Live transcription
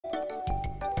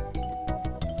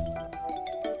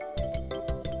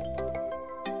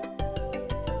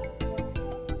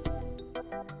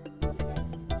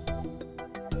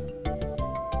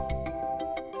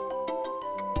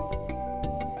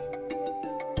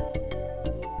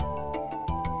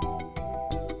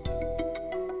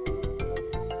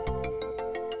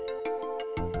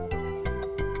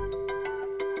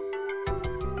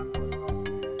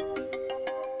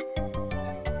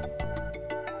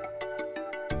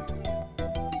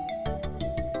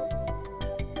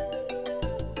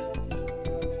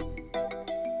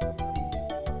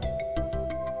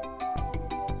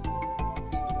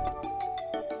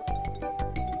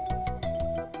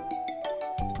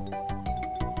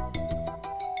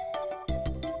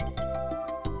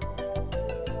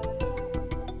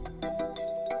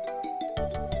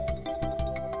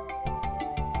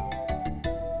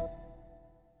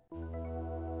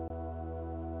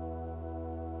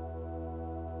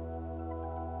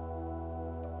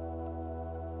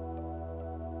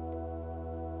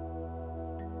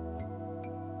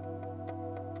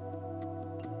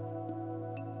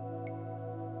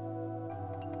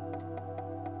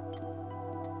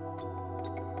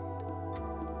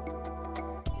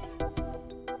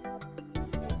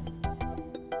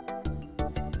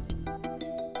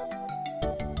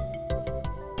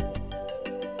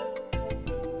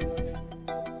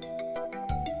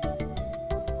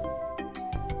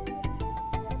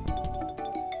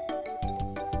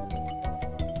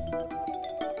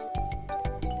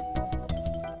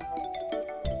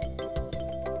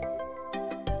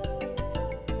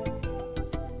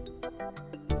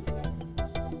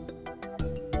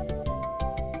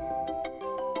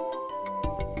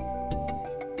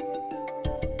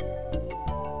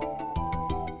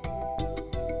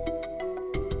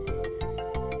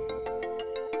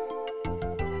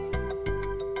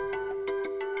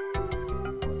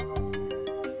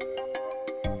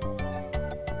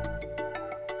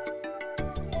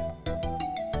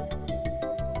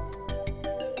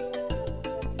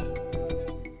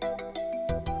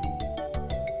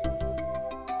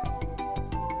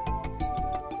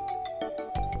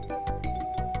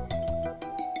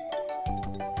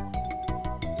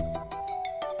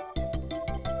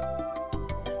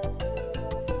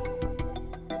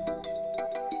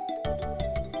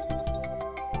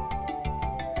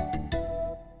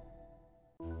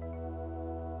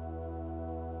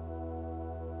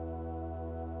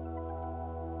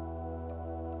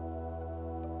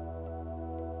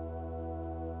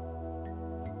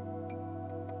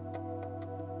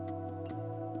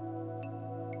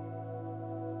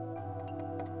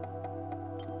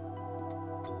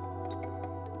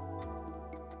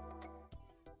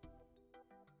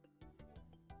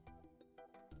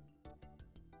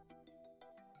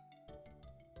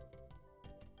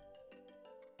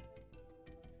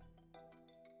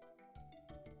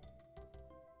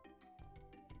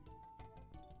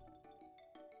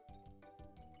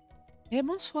Et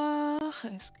bonsoir,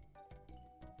 est-ce que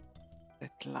vous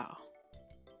êtes là?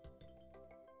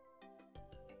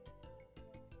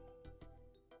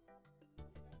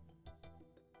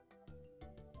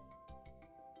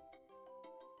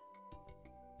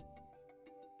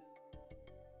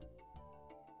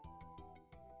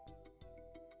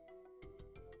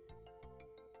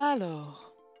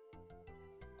 Alors,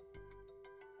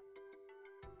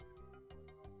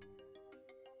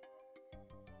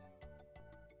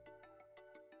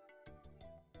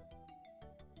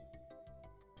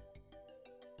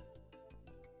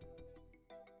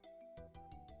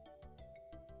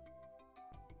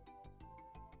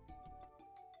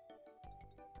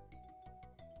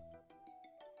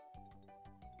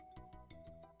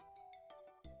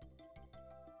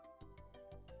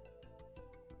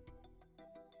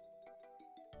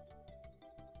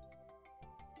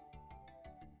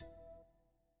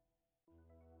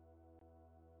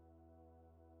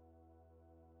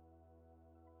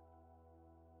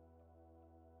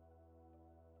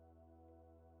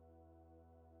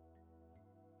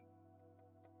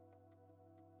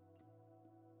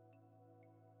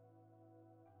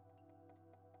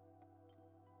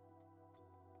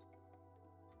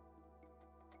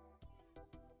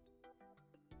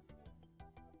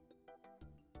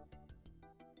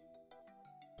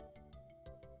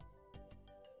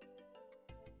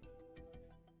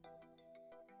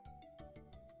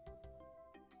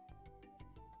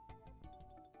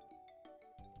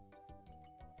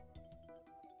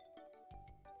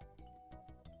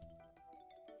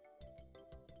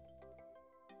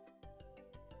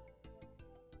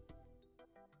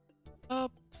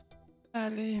 hop,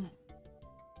 allez,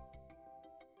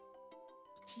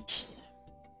 parti.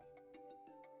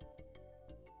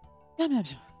 Bien, bien,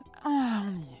 bien. Ah,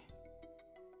 on y est.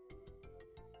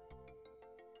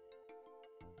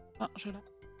 Ah, je l'ai.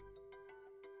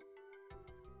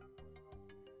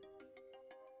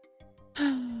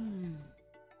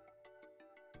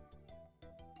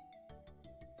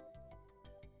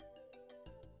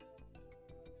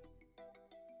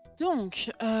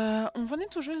 Donc, on venait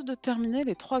tout juste de terminer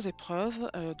les 3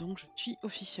 épreuves, donc je suis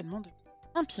officiellement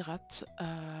un pirate.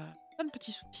 Un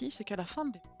petit souci, c'est qu'à la fin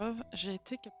de l'épreuve, j'ai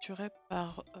été capturée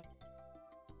par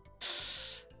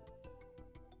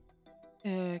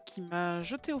qui m'a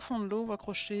jeté au fond de l'eau,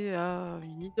 accroché à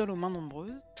une idole aux mains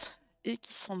nombreuses, et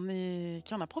qui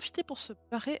en a profité pour se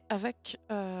barrer avec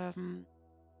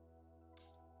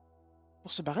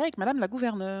Madame la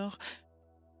gouverneure.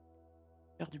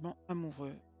 Éperdument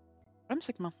amoureux. Le problème,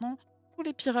 c'est que maintenant, tous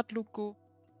les pirates locaux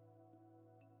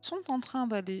sont en train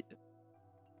d'aller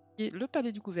piller le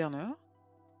palais du gouverneur.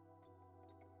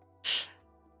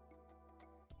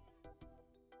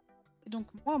 Et donc,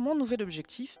 moi, mon nouvel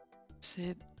objectif,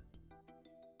 c'est de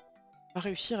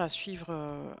réussir à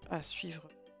suivre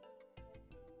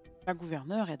la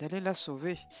gouverneure et d'aller la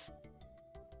sauver.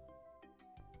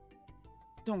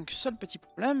 Donc, seul petit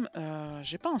problème,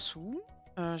 j'ai pas un sou,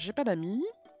 j'ai pas d'amis,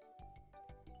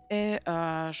 et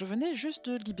je venais juste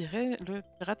de libérer le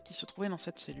pirate qui se trouvait dans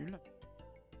cette cellule.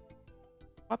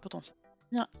 Pas potentiel.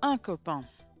 Bien, un copain.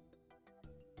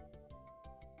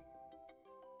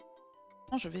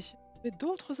 Non, je vais essayer de trouver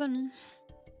d'autres amis.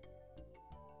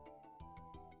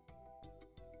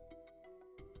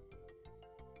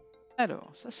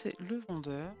 Alors, ça c'est le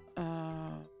vendeur.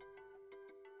 Rien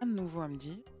de nouveau à me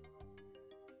dire.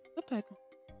 Ça peut être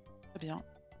très bien.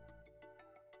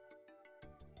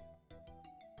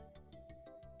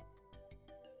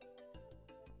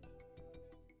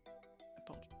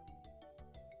 Attends.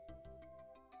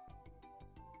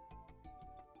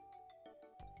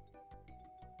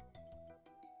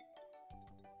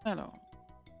 Alors,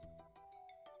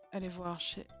 allez voir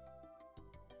chez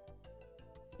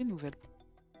les nouvelles.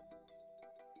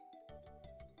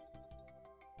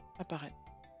 Apparaît.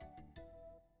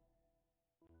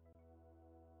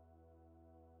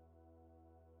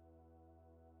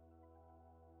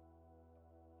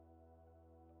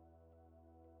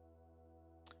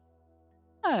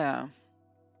 Ah,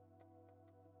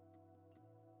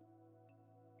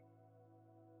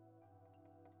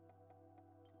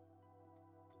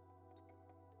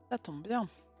 ça tombe bien.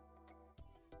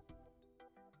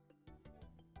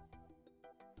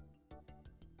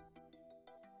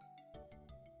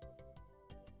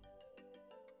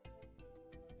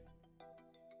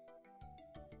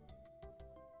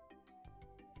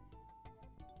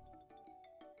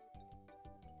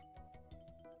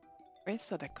 Oui,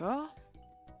 ça d'accord.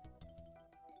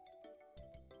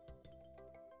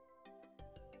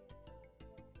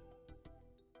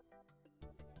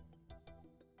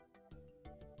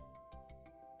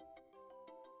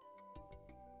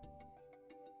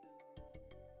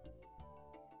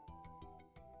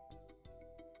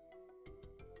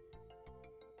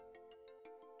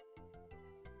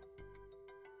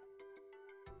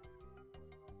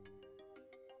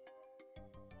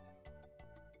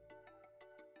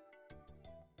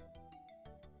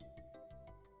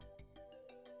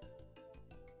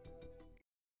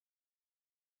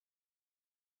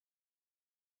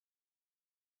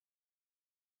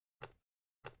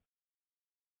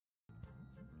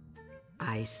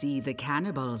 I see the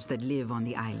cannibals that live on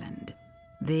the island.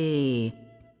 They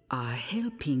are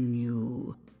helping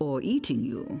you or eating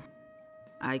you.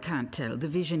 I can't tell. The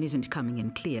vision isn't coming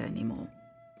in clear anymore.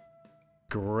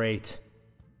 Great.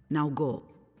 Now go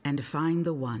and find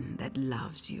the one that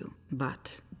loves you.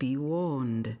 But be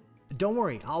warned. Don't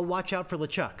worry, I'll watch out for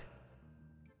LeChuck.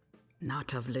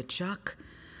 Not of LeChuck,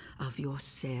 of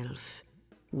yourself.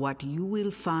 What you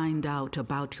will find out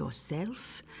about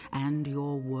yourself and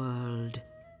your world.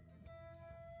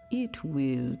 It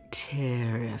will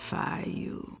terrify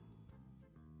you.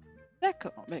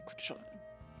 D'accord. Bah écoute, je vais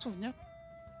me souvenir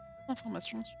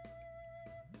d'informations sur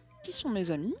qui sont mes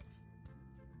amis.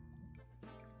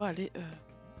 On va aller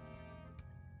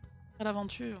à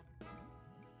l'aventure.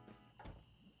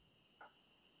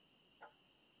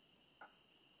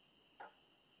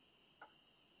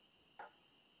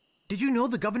 Did you know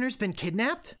the governor's been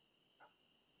kidnapped?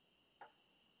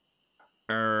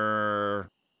 Well,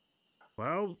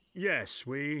 yes,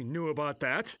 we knew about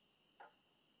that.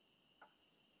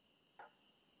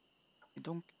 Et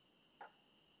donc,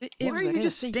 Why vous are you allez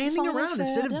just rester ici sans standing rien around faire,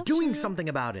 instead bien of doing sûr. something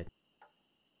about it?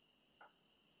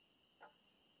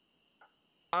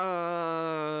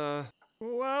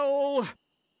 Well,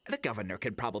 The governor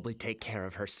can probably take care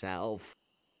of herself.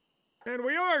 and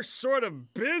we are sort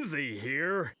of busy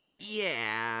here.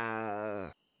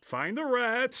 Yeah. Find the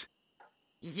rat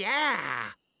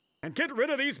Yeah. and get rid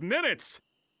of these minutes.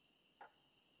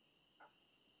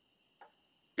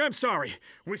 I'm sorry,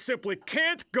 we simply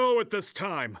can't go at this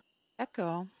time.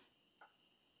 D'accord.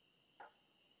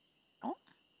 Non.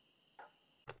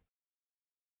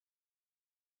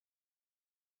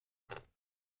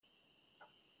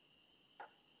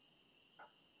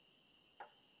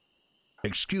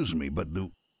 Excuse me, but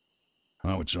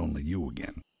Oh, it's only you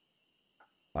again.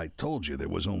 I told you there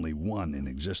was only one in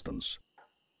existence.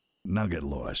 Now get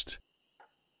lost.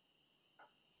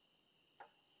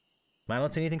 I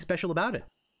don't see anything special about it.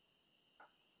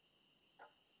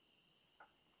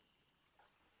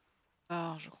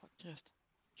 Ah, je crois qu'il reste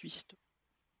cuistot.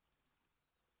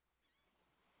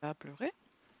 Va pleurer.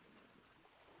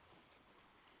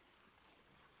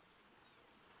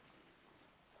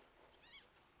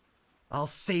 I'll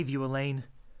save you, Elaine.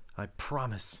 I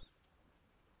promise.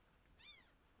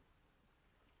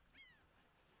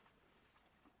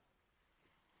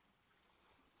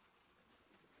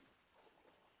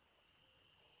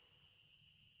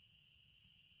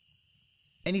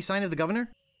 Any sign of the governor?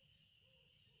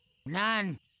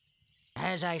 None.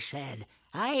 As I said,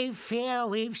 I fear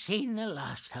we've seen the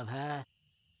last of her.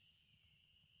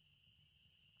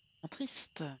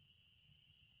 Triste.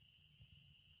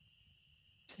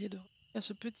 Essayer de résoudre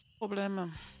ce petit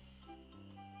problème.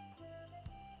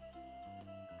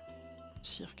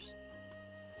 Cirque.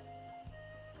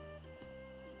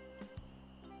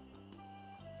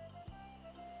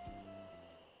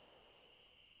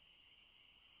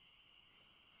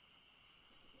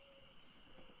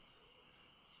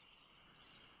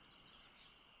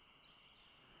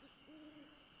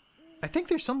 I think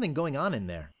there's something going on in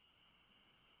there.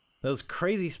 Those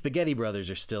crazy spaghetti brothers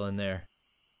are still in there.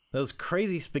 Those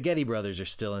crazy spaghetti brothers are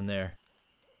still in there.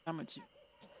 Un motif.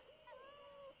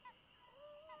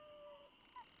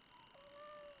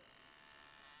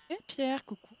 Et Pierre,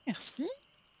 coucou, merci.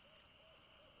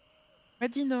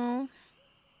 Dino.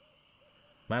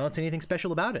 I don't see anything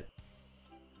special about it.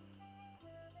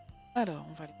 Alors,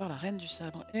 on va aller voir la reine du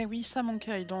sabre. Eh oui, ça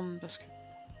manquait à Island parce que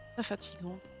c'est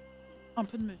fatigant. Un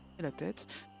peu de me vider la tête.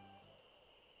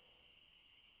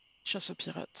 Chasse aux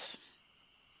pirates.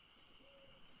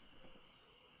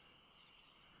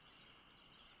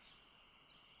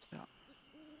 C'est là.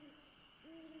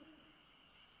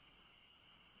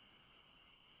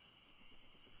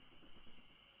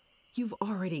 You've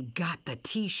already got the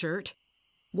t-shirt.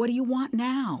 What do you want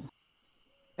now?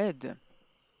 Aide.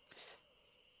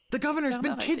 The governor's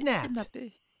been Bernard a été kidnapped.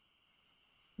 kidnappé.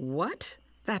 What?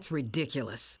 That's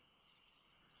ridiculous.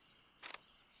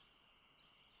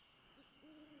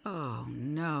 Oh,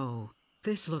 no.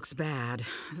 This looks bad.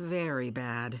 Very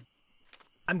bad.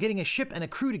 I'm getting a ship and a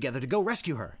crew together to go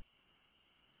rescue her.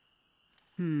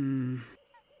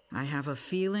 I have a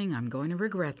feeling I'm going to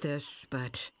regret this,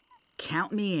 but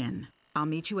count me in. I'll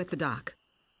meet you at the dock.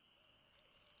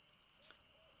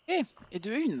 Et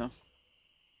de une.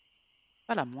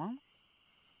 Pas la moindre.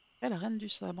 Et la reine du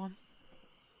sabre.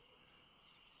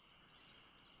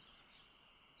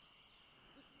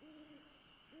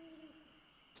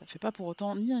 Ça fait pas pour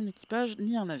autant ni un équipage,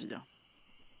 ni un navire.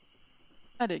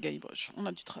 Allez, Guybrush, on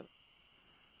a du travail.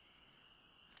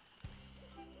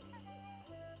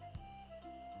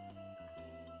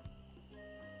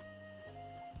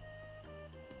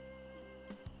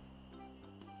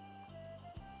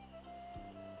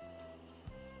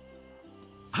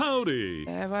 Howdy!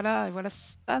 Et voilà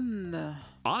Stan.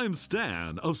 I'm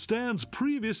Stan of Stan's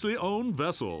previously owned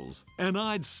vessels, and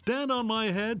I'd stand on my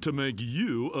head to make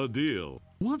you a deal.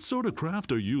 What sort of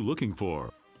craft are you looking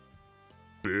for?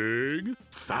 Big?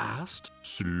 Fast?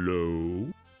 Slow?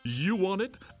 You want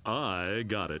it? I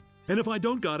got it. And if I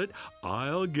don't got it,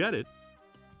 I'll get it.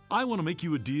 I want to make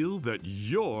you a deal that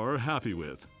you're happy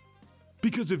with.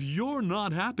 Because if you're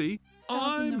not happy,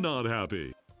 I'm not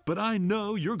happy. But I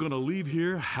know you're going to leave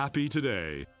here happy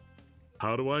today.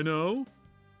 How do I know?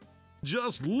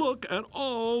 Just look at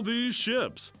all these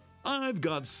ships. I've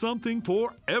got something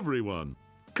for everyone.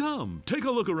 Come, take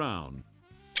a look around.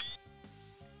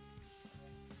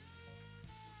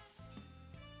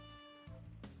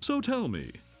 So tell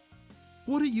me,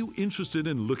 what are you interested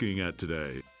in looking at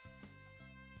today?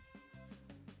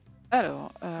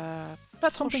 Alors, pas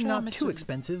trop Something cher, not mais too solide.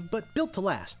 expensive, but built to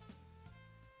last.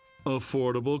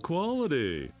 Affordable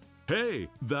quality. Hey,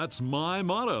 that's my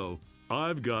motto.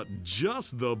 I've got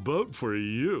just the boat for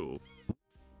you.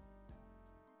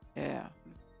 Yeah.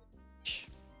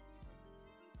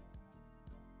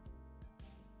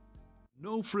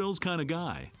 No frills kind of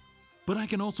guy. But I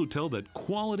can also tell that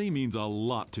quality means a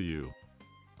lot to you.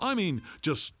 I mean,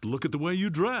 just look at the way you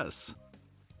dress.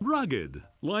 Rugged,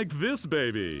 like this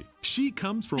baby. She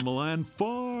comes from a land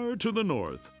far to the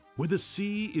north, where the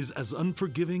sea is as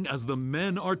unforgiving as the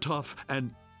men are tough,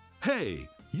 and hey,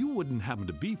 you wouldn't happen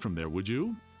to be from there, would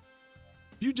you?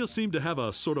 You just seem to have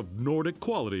a sort of Nordic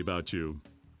quality about you.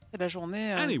 C'est la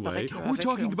journée. Anyway, il paraît que we're avec,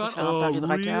 talking on peut about faire un pari de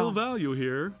a real dracard. value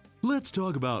here. Let's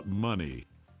talk about money.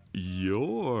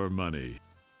 Your money.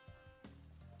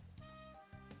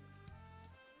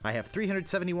 I have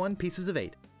 371 pieces of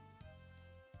 8.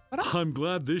 I'm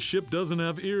glad this ship doesn't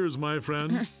have ears, my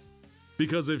friend.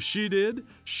 Because if she did,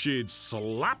 she'd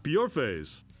slap your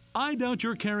face. I doubt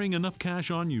you're carrying enough cash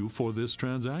on you for this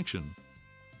transaction.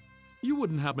 You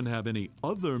wouldn't happen to have any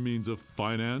other means of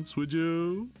finance, would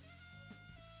you?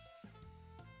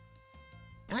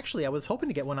 Actually, I was hoping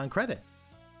to get one on credit.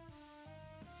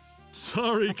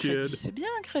 Sorry, Crédit, kid. c'est bien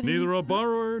un crédit. Neither a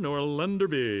borrower nor a lender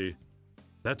be.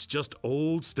 That's just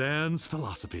old Stan's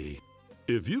philosophy.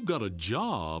 If you've got a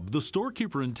job, the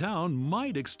storekeeper in town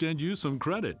might extend you some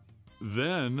credit.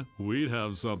 Then we'd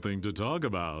have something to talk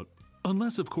about.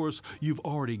 Unless, of course, you've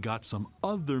already got some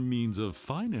other means of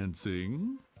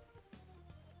financing.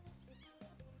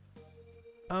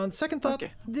 On second thought,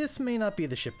 Okay. this may not be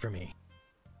the ship for me.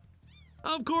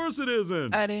 Of course it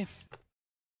isn't. Allez.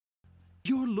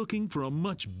 You're looking for a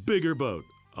much bigger boat,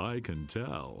 I can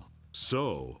tell.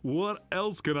 So, what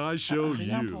else can I show Rien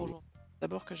pour you? aujourd'hui.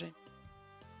 D'abord que j'ai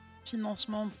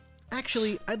financement.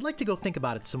 Actually, I'd like to go think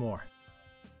about it some more.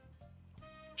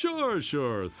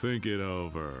 Sure, think it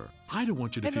over. I don't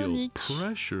want you to feel Véronique.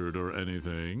 pressured or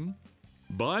anything.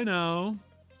 Bye now.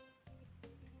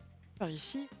 Par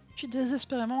ici, je suis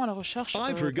désespérément à la recherche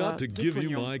I forgot to de give you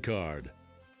pognon. my card.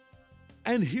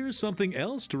 And here's something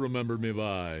else to remember me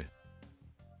by.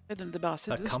 Et de me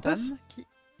débarrasser A de compass? Stan qui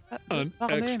a de An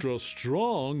parler. extra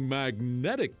strong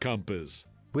magnetic compass.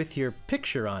 With your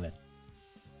picture on it.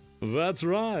 That's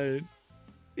right.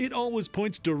 It always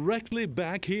points directly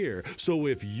back here, so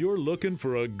if you're looking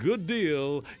for a good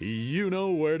deal, you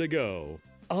know where to go.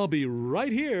 I'll be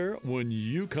right here when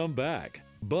you come back,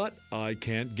 but I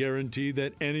can't guarantee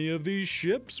that any of these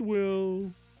ships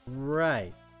will.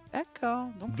 Right.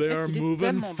 D'accord. Donc, They're il est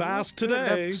moving tellement fast beau que la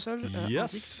today. boussole,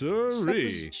 Yes, indique sa sirree.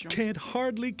 position. Can't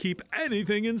hardly keep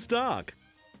anything in stock.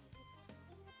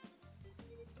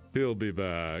 He'll be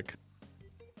back.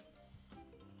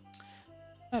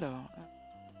 Alors,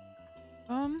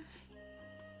 hum,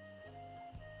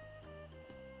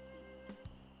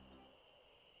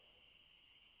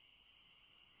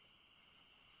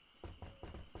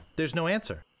 There's no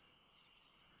answer.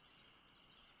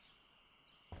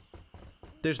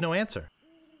 There's no answer.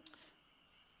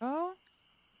 oh.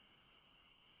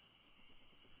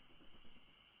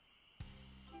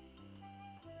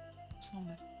 Ça, on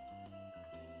est.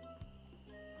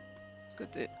 De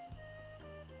côté.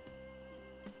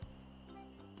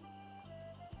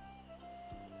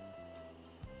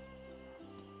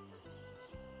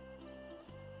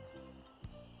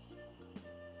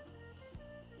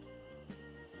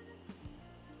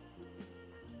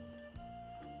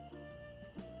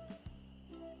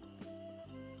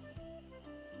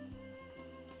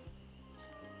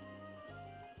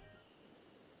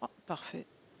 Oh, parfait.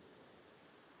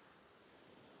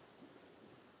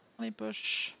 Dans les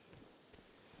poches.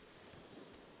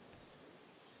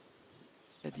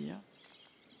 C'est-à-dire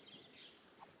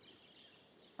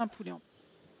un poulet en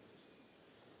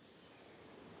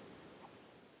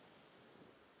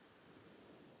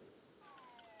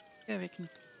avec une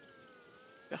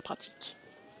super pratique.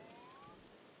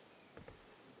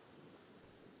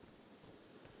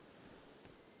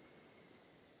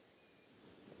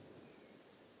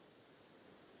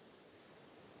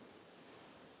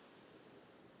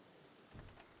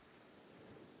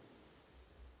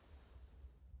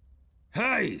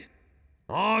 Hey!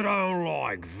 I don't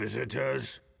like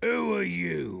visitors. Who are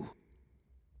you?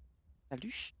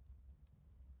 Salut.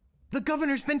 The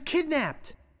governor's been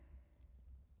kidnapped!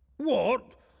 What?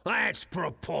 That's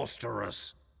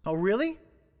preposterous. Oh, really?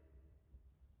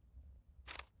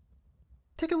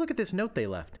 Take a look at this note they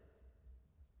left.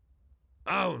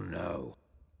 Oh no.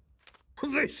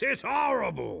 This is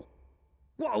horrible.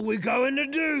 What are we going to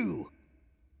do?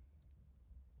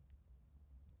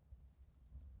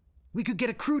 We could get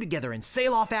a crew together and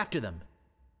sail off after them.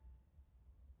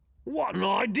 What an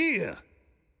idea.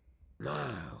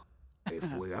 Now, if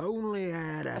we only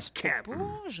had a captain.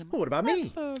 J'aimerais What about me?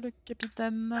 être le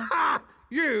capitaine. Ha!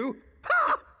 You?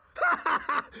 Ha!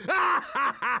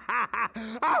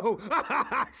 Oh!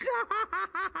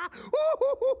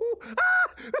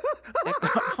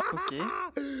 D'accord,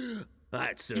 ok.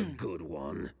 That's a good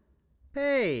one.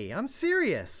 Hey, I'm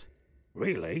serious.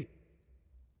 Really?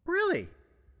 Really?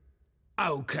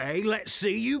 Okay, let's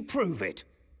see you prove it.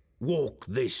 Walk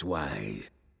this way.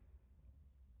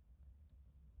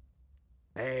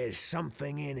 There's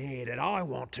something in here that I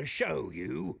want to show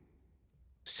you.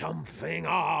 Something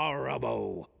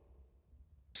horrible.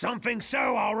 Something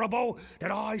so horrible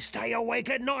that I stay awake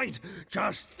at night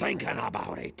just thinking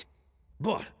about it.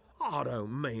 But I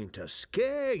don't mean to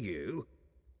scare you.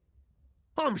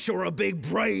 I'm sure a big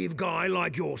brave guy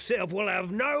like yourself will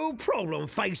have no problem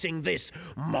facing this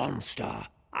monster.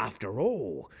 After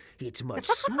all, it's much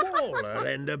smaller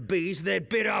than the beast that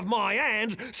bit off my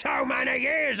hands so many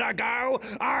years ago.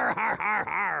 Arr, har, har,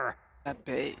 har. La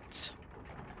bête.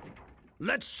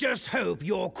 Let's just hope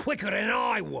you're quicker than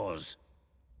I was.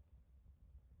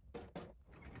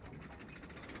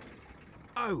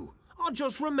 Oh, I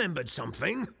just remembered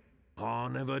something. I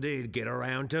never did get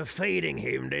around to feeding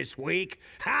him this week.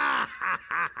 Ha ha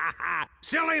ha ha ha!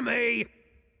 Silly me!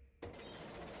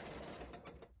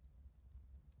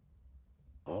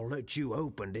 I'll let you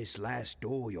open this last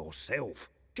door yourself.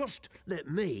 Just let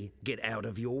me get out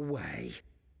of your way.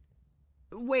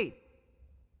 Wait.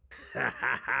 Ha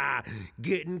ha ha!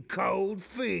 Getting cold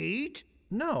feet?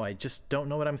 No, I just don't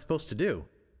know what I'm supposed to do.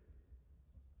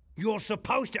 You're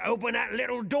supposed to open that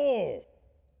little door.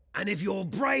 And if you're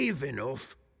brave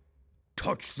enough,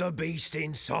 touch the beast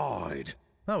inside.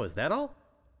 Oh, is that all?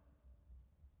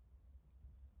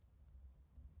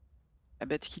 La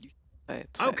bête qui lui. Très,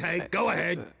 très, Okay, très, go très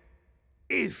ahead. peu.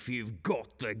 If you've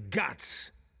got the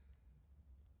guts.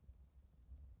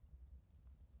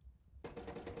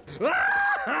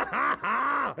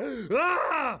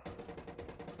 Ah!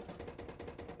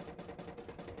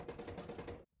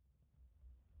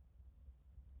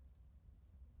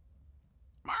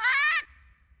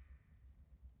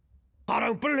 I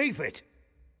don't believe it.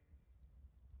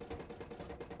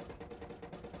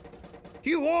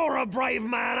 You are a brave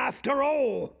man after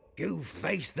all. You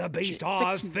faced the beast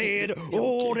I've feared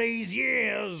all these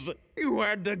years. You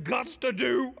had the guts to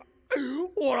do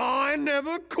what I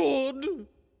never could.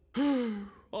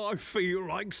 I feel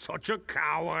like such a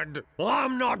coward.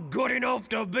 I'm not good enough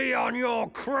to be on your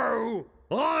crew.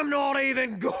 I'm not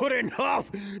even good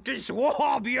enough to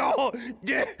swab your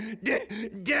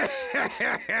decks.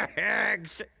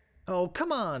 Oh,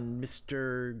 come on,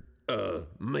 Mr.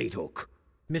 Meat hook.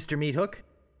 Mr. Meat Hook.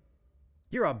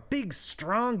 You're a big,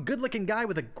 strong, good-looking guy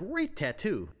with a great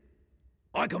tattoo.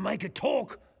 I can make it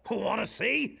talk. Want to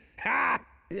see? Ha!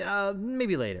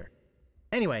 Maybe later.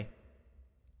 Anyway,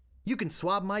 you can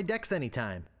swab my decks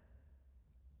anytime.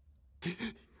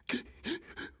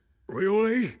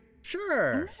 Really?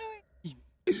 Sure.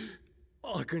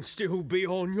 I can still be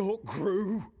on your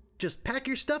crew. Just pack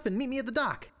your stuff and meet me at the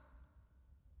dock.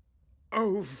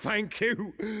 Oh, thank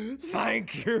you.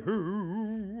 Thank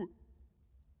you.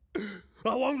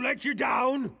 I won't let you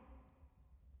down.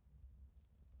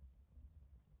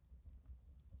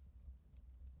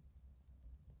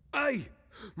 Hey,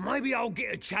 maybe I'll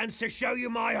get a chance to show you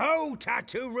my whole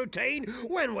tattoo routine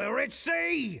when we're at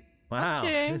sea. Wow,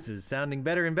 Okay. this is sounding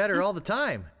better and better all the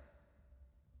time.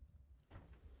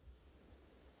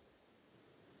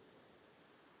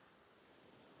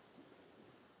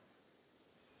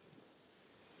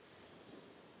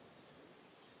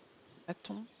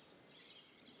 Bâton.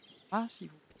 Ah, si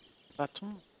vous.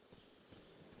 Bâton.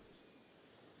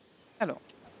 Alors.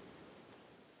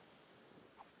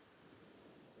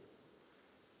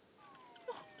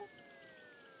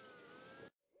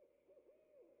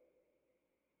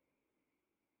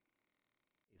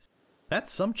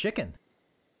 That's some chicken.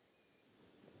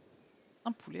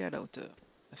 Un poulet à la hauteur,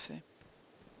 tout à fait.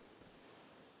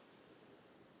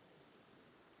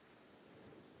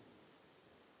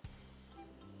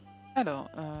 Alors,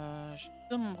 j'ai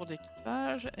 2 membres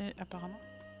d'équipage et apparemment,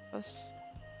 on fait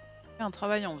un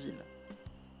travail en ville.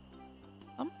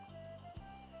 Hum.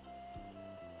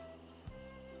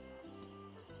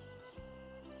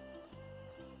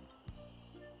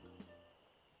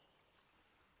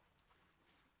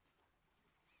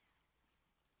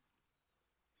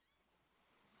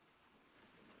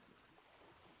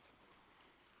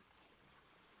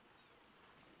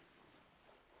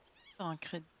 Faire un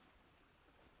crédit.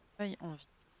 Travail en ville.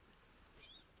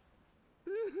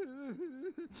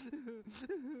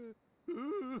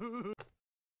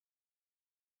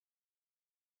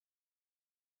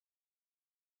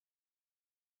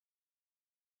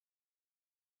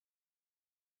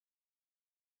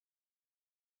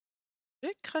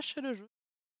 J'ai craché le jeu.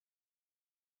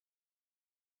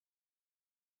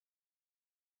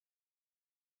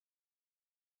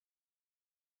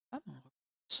 Ah non, on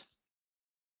recommence.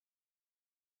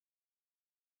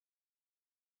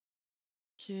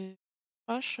 Ok.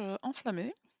 Crash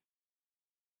enflammé.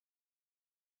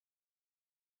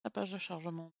 La page de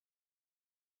chargement.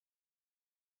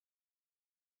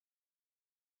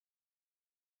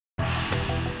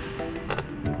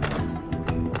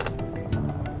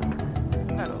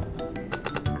 Alors.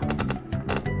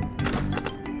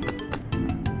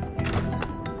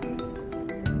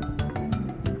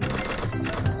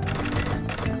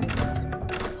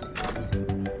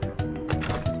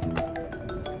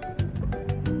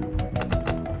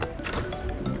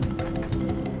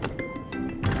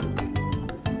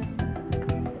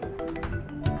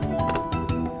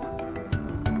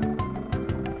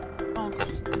 Pas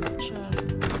encore ça.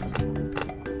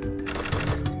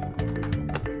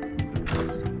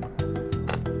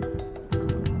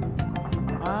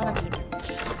 Voilà, bien.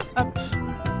 Hop.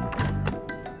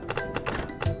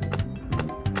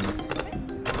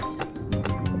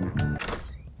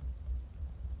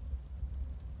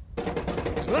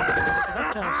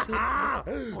 Carrosser.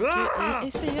 Ok, et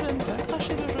essayez de ne pas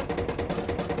cracher le jeu.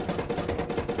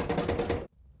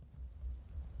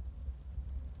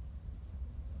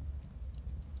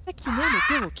 Taquiner le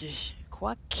perroquet.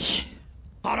 Quack.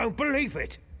 I don't believe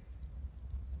it!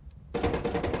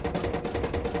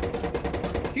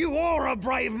 You are a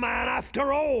brave man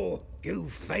after all! You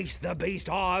faced the beast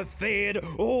I've feared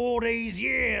all these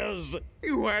years!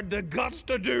 You had the guts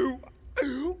to do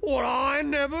what I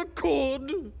never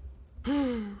could!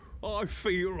 I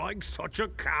feel like such a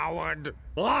coward.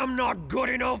 I'm not good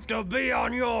enough to be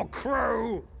on your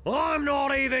crew. I'm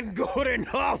not even good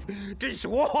enough to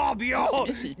swab your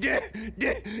Allez,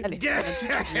 Valentin,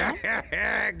 tu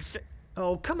viens.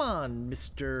 Oh, come on,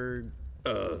 Mr.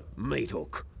 Meat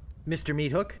hook. Mr.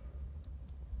 Meathook.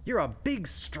 You're a big,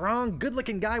 strong,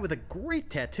 good-looking guy with a great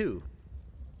tattoo.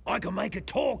 I can make it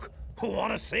talk.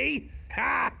 Wanna see?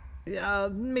 Ha!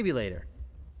 Maybe later.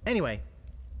 Anyway,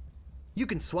 you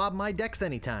can swab my decks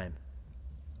anytime.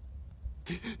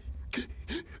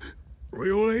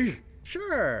 Really?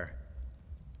 Sure.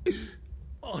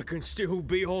 I can still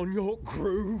be on your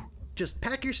crew. Just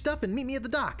pack your stuff and meet me at the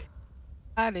dock.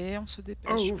 Allez, on se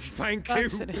dépêche. Oh, thank you.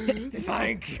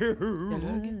 Thank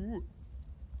you.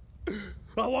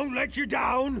 I won't let you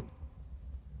down.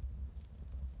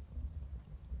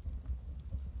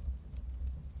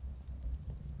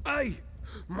 Hey,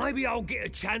 maybe I'll get a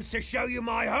chance to show you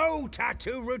my whole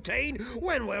tattoo routine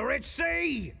when we're at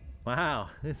sea. Wow,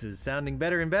 this is sounding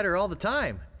better and better all the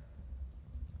time.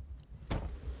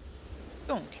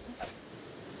 Donc.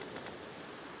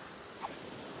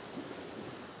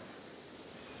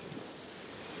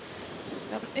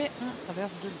 Et on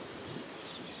traverse de l'eau.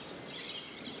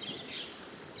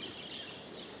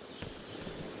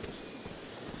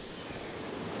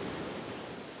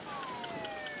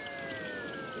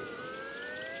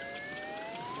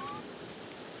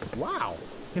 Wow,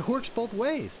 it works both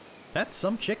ways. That's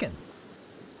some chicken.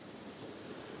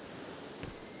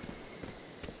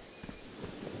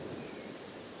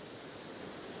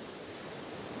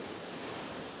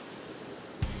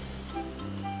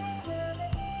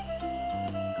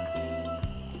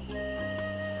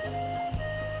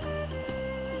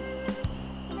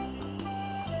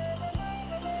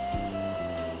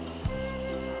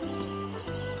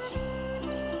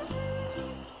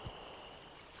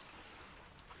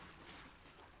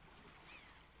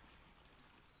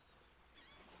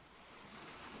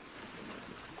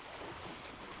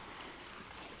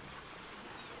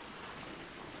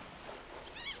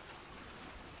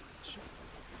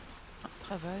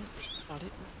 Travail, je vais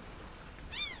parler.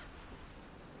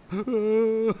 Where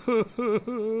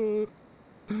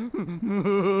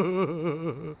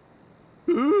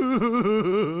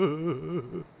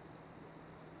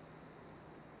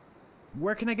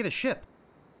can I get a ship?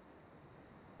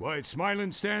 Why, it's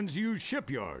Smiling Stan's used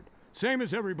shipyard, same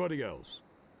as everybody else.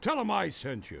 Tell him I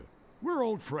sent you. We're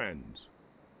old friends.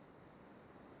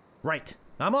 Right.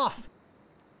 I'm off.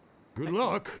 Good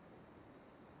luck.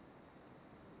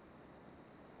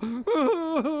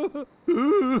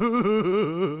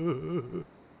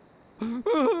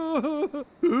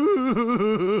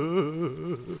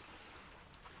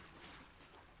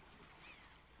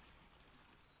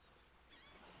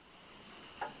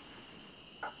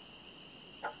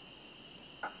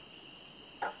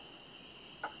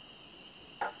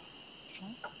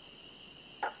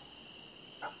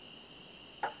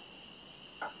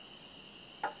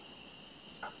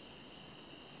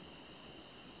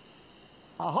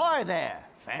 Ahoy there,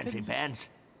 fancy pants.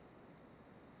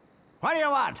 What do you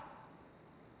want?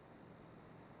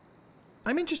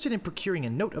 I'm interested in procuring a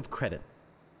note of credit.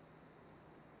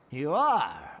 You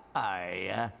are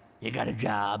ya? You got a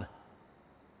job?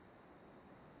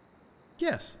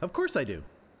 Yes, of course I do.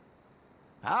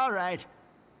 All right.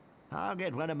 I'll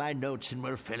get one of my notes and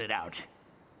we'll fill it out.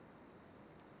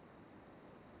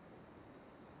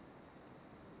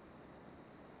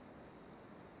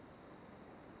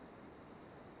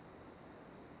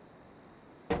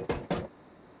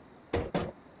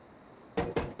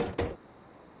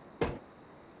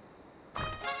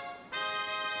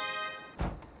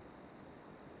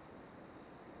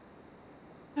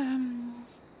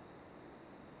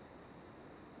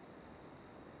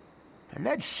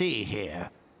 Let's see here.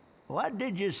 What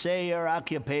did you say your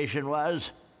occupation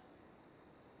was?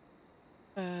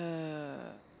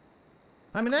 I'm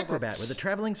an acrobat with a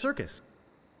traveling circus.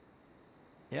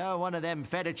 You're one of them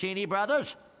fettuccine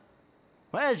brothers?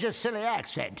 Where's your silly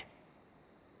accent?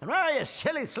 And where are your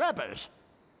silly slippers?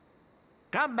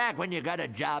 Come back when you got a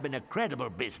job in a credible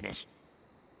business.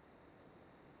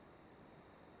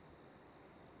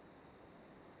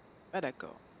 Ah,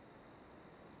 d'accord.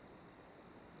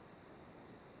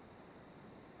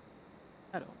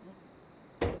 Alors.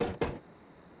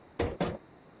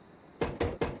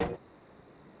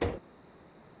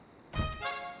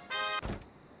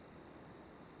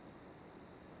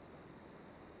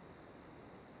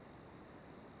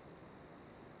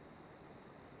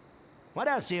 What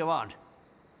else do you want?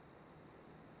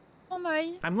 Oh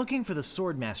my. I'm looking for the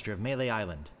Swordmaster of Melee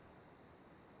Island.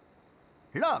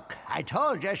 Look, I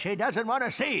told you she doesn't want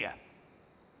to see you.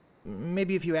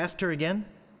 Maybe if you asked her again?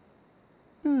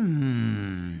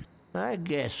 I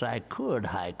guess I could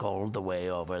hike all the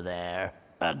way over there.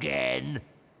 Again.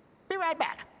 Be right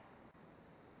back.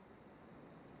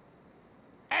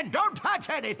 And don't touch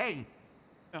anything!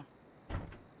 Ah.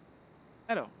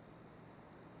 Alors.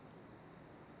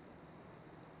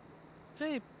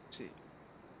 Repousser.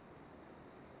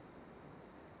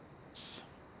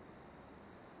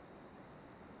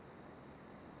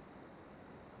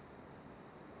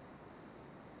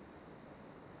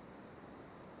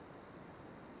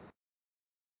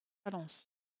 Balance.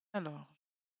 Alors.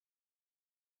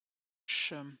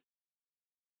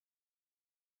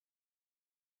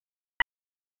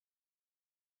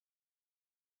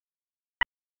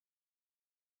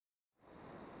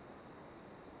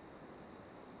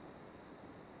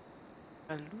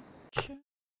 Look.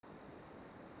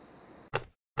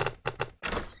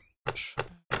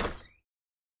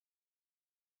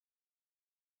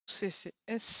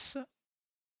 CCS.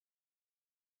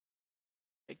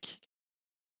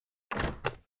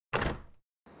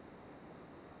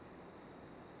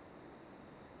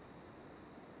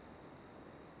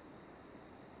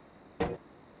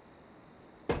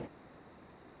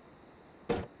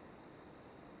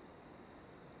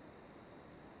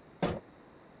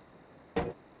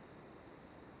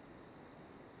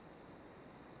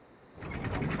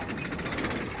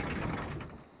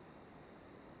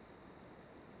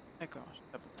 D'accord.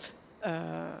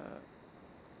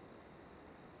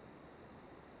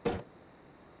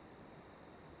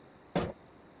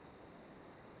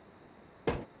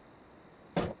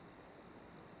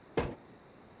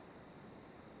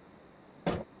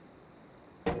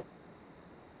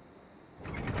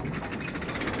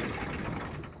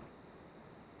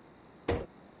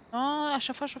 Non, à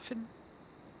chaque fois je fais le...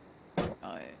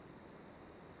 Ouais.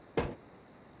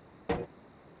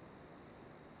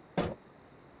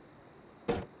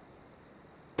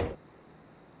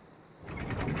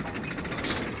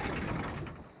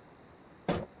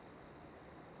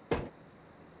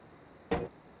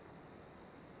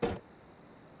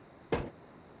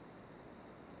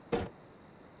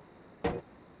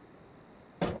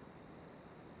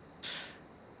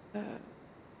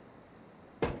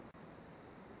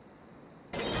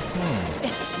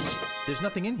 Yes! There's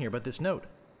nothing in here but this note.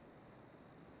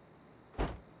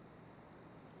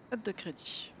 Carte de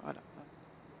crédit, voilà.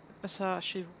 Faites pas ça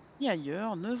chez vous ni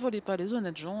ailleurs. Ne volez pas les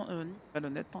honnêtes gens, ni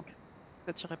malhonnêtes, tant que vous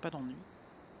n'attirez pas d'ennui.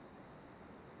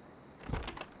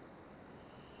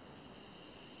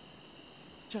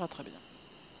 Tu iras très bien.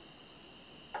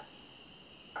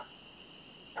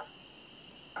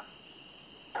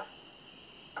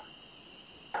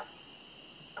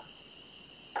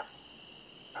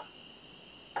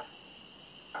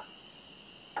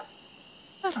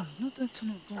 Alors, nous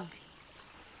détenons donc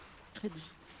crédit.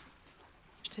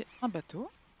 Acheter un bateau.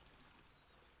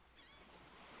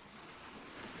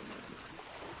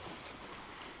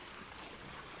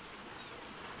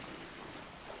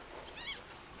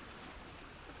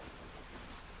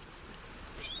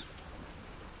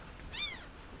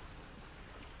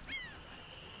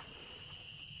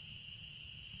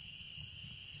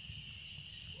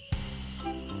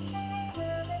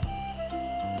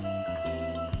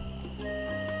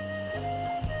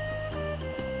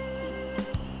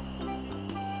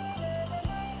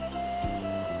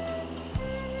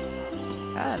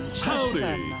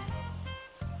 Howdy!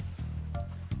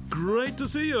 Great to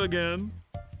see you again.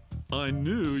 I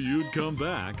knew you'd come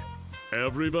back.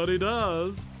 Everybody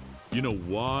does. You know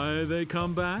why they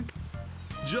come back?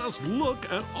 Just look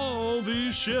at all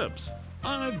these ships.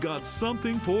 I've got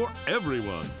something for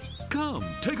everyone. Come,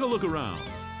 take a look around.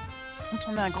 Quand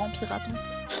on est un grand pirate,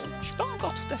 je suis pas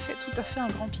encore tout à fait un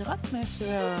grand pirate, mais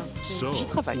j'y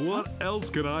travaille. What else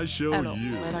can I show Alors,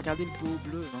 you? on va aller regarder le beau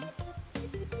bleu. Hein.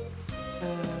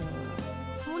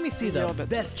 Let me see the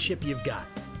best ship you've got.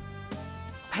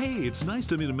 Hey, it's nice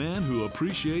to meet a man who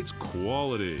appreciates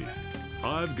quality.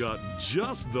 I've got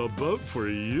just the boat for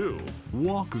you.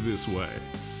 Walk this way.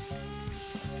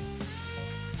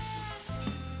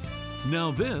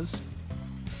 Now this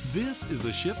is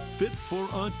a ship fit for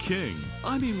a king.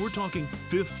 I mean, we're talking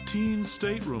 15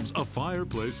 staterooms, a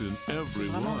fireplace in every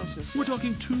one. We're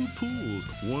talking 2 pools,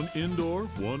 one indoor,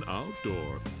 one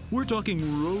outdoor. We're talking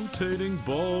rotating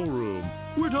ballroom.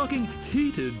 We're talking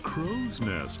heated crow's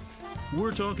nest.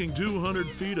 We're talking 200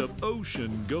 feet of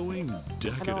ocean-going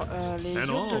decadence. And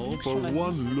all for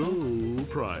one low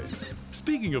price.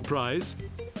 Speaking of price,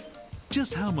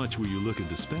 just how much were you looking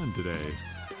to spend today?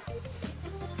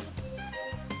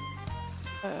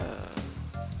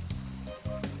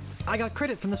 I got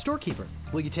credit from the storekeeper.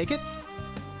 Will you take it?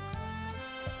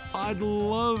 I'd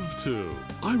love to.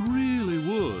 I really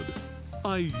would.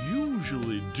 I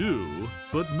usually do,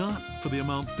 but not for the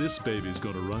amount this baby's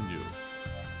gonna run you.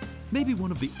 Maybe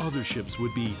one of the other ships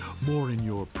would be more in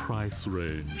your price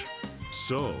range.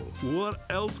 So, what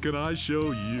else can I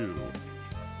show you?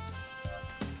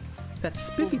 That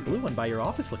spiffy blue one by your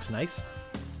office looks nice.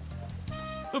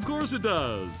 Of course it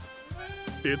does.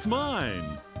 It's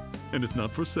mine, and it's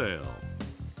not for sale.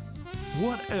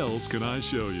 What else can I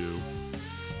show you?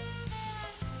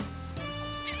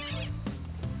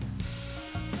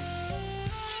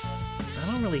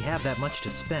 I don't really have that much to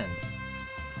spend.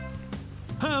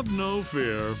 Have no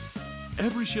fear.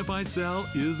 Every ship I sell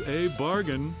is a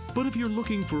bargain. But if you're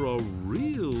looking for a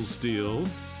real steal,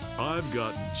 I've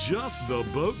got just the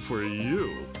boat for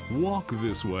you. Walk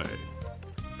this way.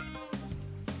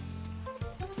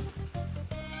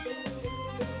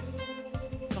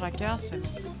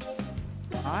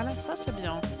 Voilà, ça c'est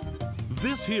bien.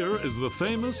 This here is the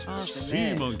famous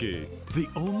Sea Monkey, the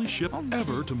only ship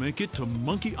ever to make it to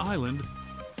Monkey Island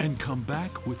and come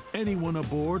back with anyone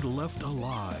aboard left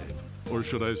alive. Or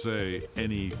should I say,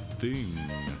 anything.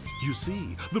 You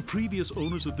see, the previous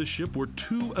owners of this ship were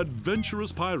 2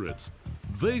 adventurous pirates.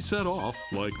 They set off,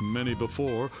 like many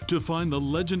before, to find the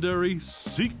legendary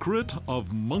secret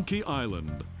of Monkey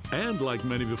Island. And like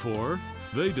many before,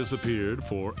 they disappeared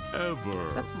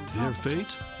forever. Their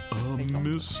fate? A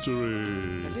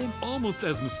mystery. Almost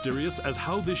as mysterious as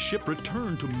how this ship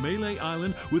returned to Malay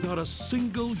Island without a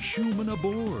single human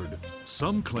aboard.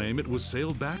 Some claim it was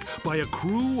sailed back by a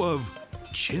crew of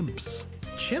chimps.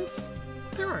 Chimps?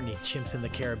 There aren't any chimps in the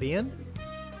Caribbean.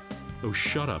 Oh,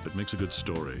 shut up. It makes a good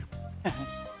story.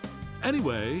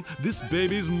 Anyway, this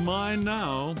baby's mine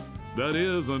now. That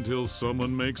is, until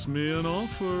someone makes me an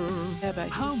offer.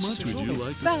 How much would you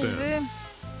like to spend?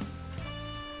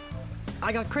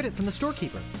 I got credit from the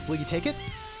storekeeper. Will you take it?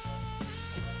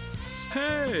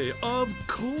 Hey, of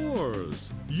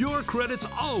course. Your credit's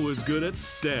always good at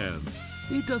Stan's.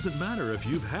 It doesn't matter if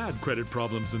you've had credit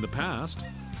problems in the past.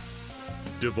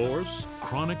 Divorce,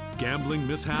 chronic gambling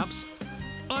mishaps.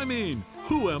 I mean,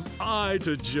 who am I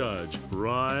to judge,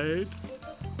 right?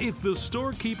 If the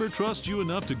storekeeper trusts you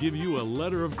enough to give you a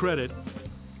letter of credit,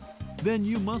 then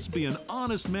you must be an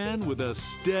honest man with a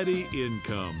steady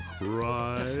income,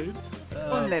 right?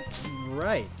 Honnête.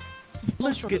 Right.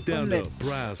 Let's get down to honnête.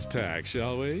 brass tacks,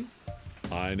 shall we?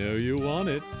 I know you want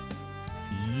it.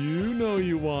 You know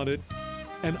you want it.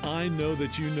 And I know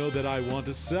that I want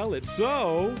to sell it,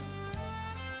 so...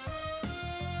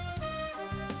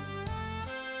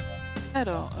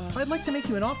 Alors, I'd like to make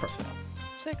you an offer.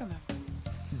 c'est quand même.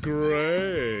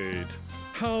 Great.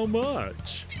 How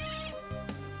much?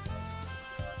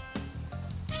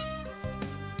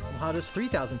 Well, how does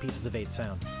 3,000 pieces of 8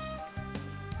 sound?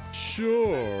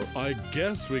 Sure, I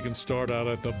guess we can start out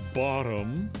at the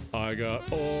bottom. I got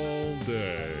all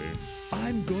day.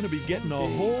 I'm going to be getting a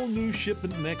whole new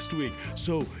shipment next week,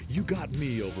 so you got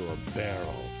me over a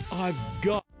barrel. I've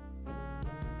got...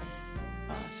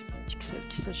 Ah, c'est Pixel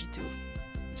qui s'agite au.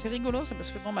 C'est rigolo, c'est parce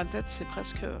que dans ma tête, c'est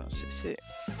presque... C'est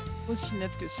aussi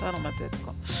net que ça dans ma tête,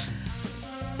 quoi.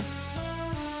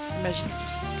 Imagine que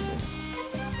c'est Pixel.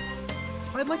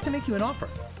 I'd like to make you an offer.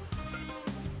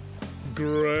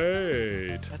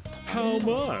 Great. How À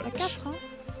much? 4, hein?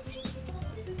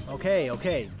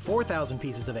 Okay, 4,000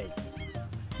 pieces of 8.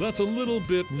 That's a little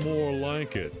bit more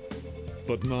like it,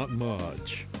 but not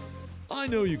much. I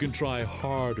know you can try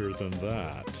harder than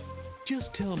that.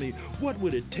 Just tell me, what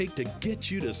would it take to get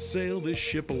you to sail this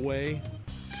ship away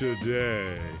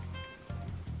today?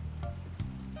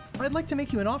 I'd like to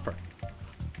make you an offer.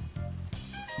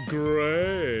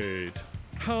 Great.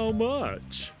 How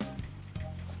much?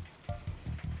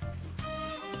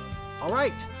 All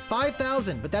right,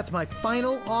 5,000, but that's my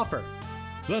final offer.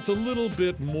 That's a little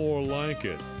bit more like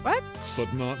it, What?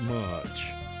 but not much.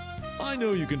 I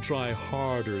know you can try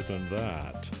harder than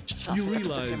that. Ah, You c'est pas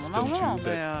tout à fait realize, mon don't argent, you, mais,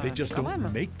 that they just quand don't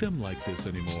même. make them like this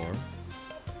anymore?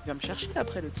 Tu vas me chercher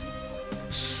après le titre.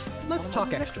 Let's On talk demande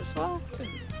des extras. accessoires.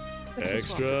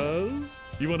 Extras?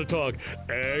 You want to talk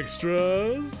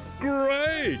extras?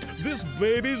 Great! This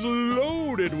baby's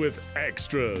loaded with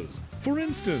extras. For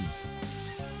instance,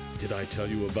 did I tell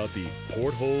you about the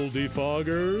porthole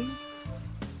defoggers?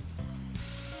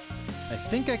 I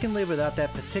think I can live without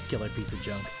that particular piece of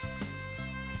junk.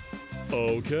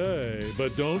 Okay,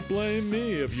 but don't blame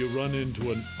me if you run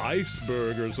into an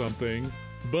iceberg or something.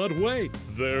 But wait,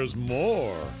 there's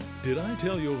more. Did I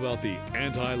tell you about the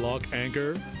anti-lock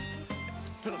anchor?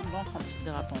 L'encre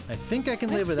antidérapante. I think I can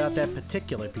live without that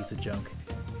particular piece of junk.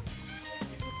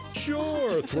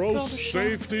 Sure, throw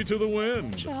safety to the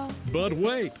wind. But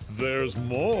wait, there's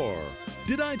more.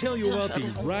 Did I tell you about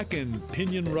the rack and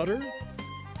pinion rudder?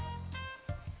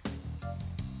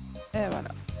 Et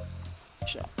voilà.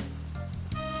 Ciao.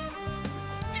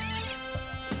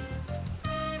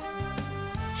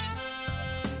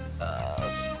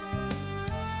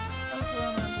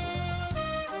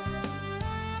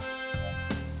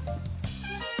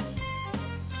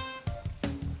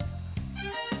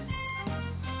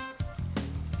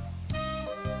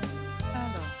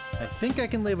 I think I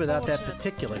can live without that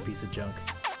particular piece of junk.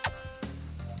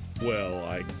 Well,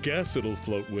 I guess it'll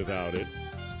float without it.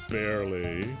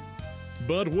 Barely.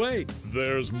 But wait,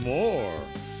 there's more.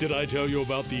 Did I tell you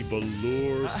about the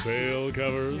velour sail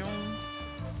covers?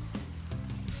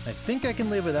 I think I can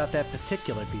live without that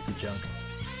particular piece of junk.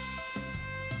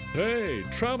 Hey,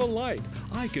 travel light.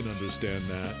 I can understand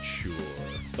that, sure.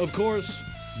 Of course,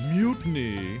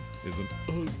 mutiny is an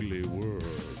ugly word.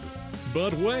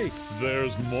 But wait,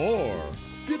 there's more.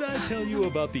 Did I tell you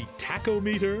about the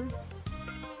tachometer?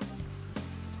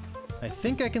 I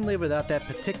think I can live without that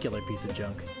particular piece of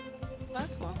junk. À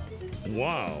toi.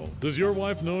 Wow, does your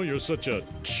wife know you're such a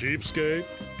cheapskate?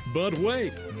 But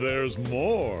wait, there's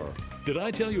more. Did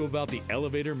I tell you about the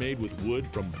elevator made with wood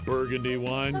from Burgundy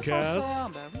wine casks?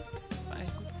 Ascenseur, bah oui. Bah,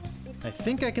 écoute. I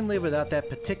think I can live without that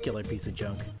particular piece of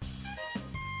junk.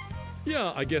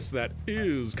 Yeah, I guess that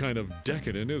is kind of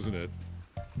decadent, isn't it?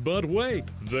 But wait,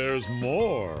 there's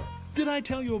more. Did I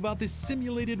tell you about this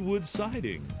simulated wood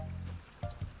siding?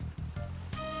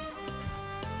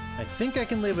 I think I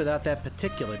can live without that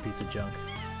particular piece of junk.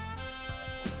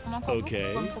 On a encore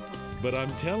Okay, beaucoup, comme propos. but I'm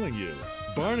telling you,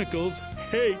 barnacles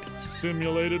hate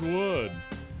simulated wood.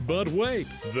 But wait,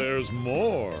 there's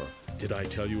more. Did I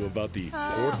tell you about the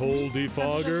porthole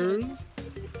defoggers?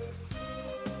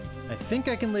 I think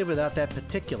I can live without that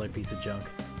particular piece of junk.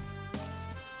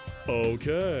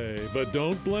 Okay, but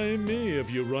don't blame me if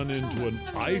you run into an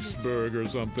iceberg or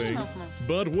something.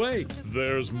 But wait,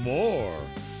 there's more.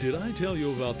 Did I tell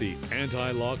you about the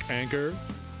anti-lock anchor?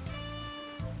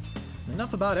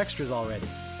 Enough about extras already.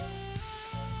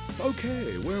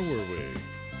 Okay, where were we?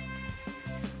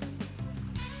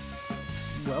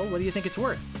 Well, what do you think it's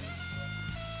worth?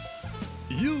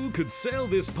 You could sail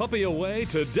this puppy away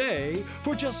today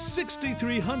for just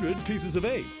 6,300 pieces of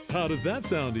 8. How does that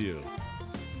sound to you?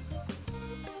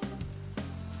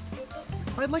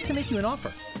 I'd like to make you an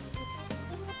offer.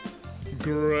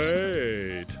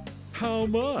 Great. How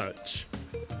much?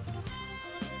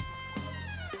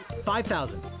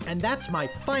 5,000. And that's my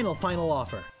final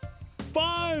offer.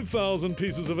 5,000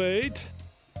 pieces of 8.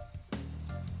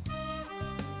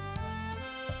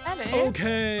 Allez.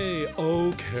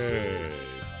 Okay.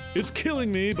 It's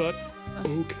killing me, but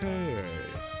okay.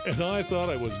 And I thought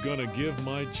I was gonna give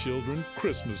my children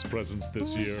Christmas presents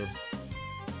this year.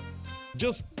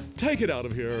 Just take it out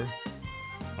of here.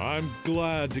 I'm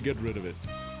glad to get rid of it.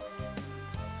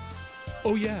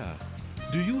 Oh yeah,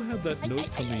 do you have that note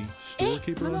from the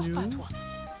storekeeper on you?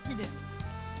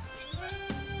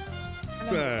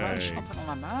 Thanks.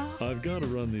 I've got to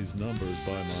run these numbers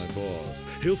by my boss.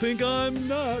 He'll think I'm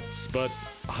nuts, but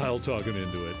I'll talk him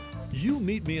into it. You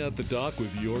meet me at the dock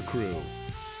with your crew.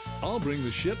 I'll bring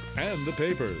the ship and the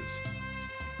papers.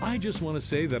 I just want to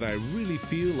say that I really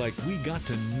feel like we got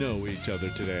to know each other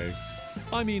today.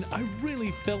 I mean, I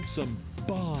really felt some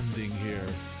bonding here,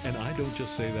 and I don't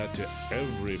just say that to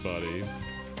everybody.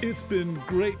 It's been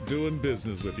great doing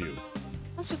business with you.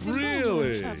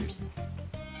 Really?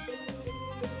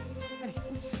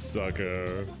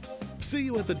 Sucker. See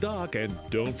you at the dock, and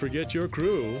don't forget your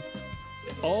crew.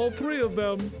 All 3 of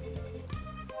them.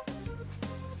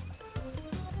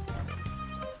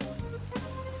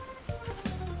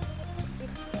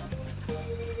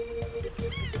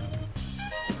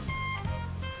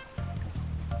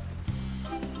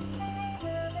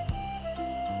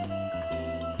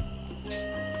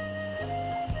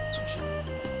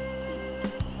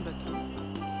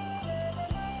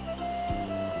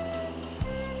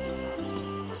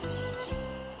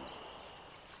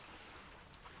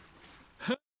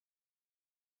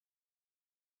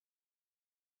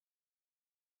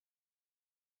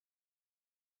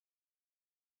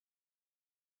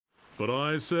 But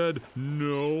I said,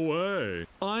 no way.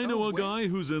 I know a guy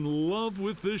who's in love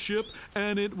with this ship,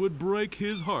 and it would break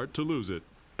his heart to lose it.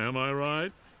 Am I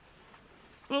right?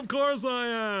 Of course I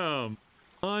am.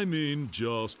 I mean,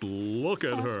 just look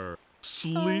at her.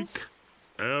 Sleek,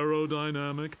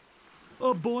 aerodynamic,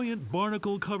 a buoyant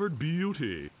barnacle-covered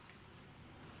beauty.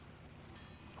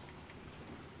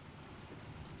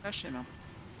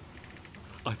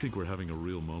 I think we're having a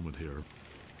real moment here.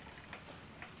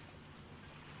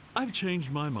 I've changed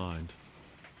my mind.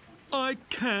 I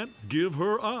can't give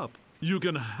her up. You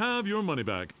can have your money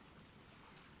back.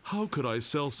 How could I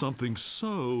sell something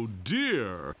so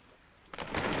dear?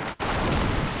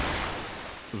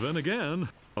 Then again,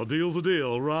 a deal's a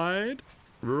deal, right?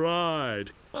 Right.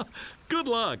 Good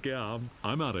luck, yeah.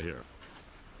 I'm out of here.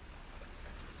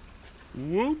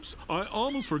 Whoops, I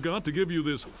almost forgot to give you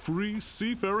this free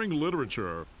seafaring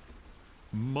literature.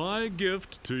 My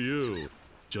gift to you.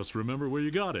 Just remember where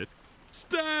you got it.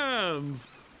 Stands!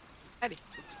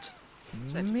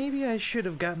 Maybe I should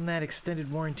have gotten that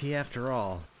extended warranty after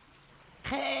all.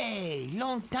 Hey,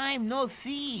 long time no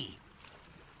see.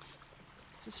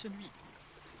 C'est celui.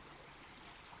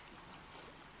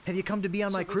 Have you come to be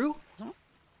on my crew?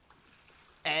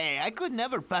 Hey, I could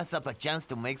never pass up a chance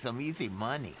to make some easy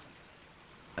money.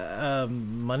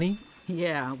 Money?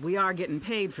 Yeah, we are getting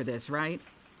paid for this, right?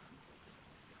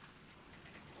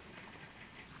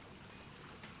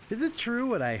 Is it true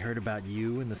what I heard about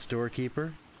you and the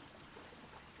storekeeper?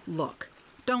 Look,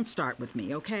 don't start with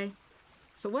me, okay?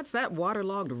 So what's that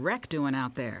waterlogged wreck doing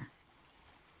out there?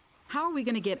 How are we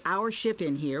gonna get our ship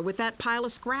in here with that pile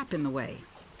of scrap in the way?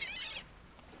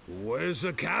 Where's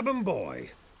the cabin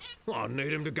boy? I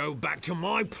need him to go back to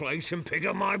my place and pick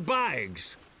up my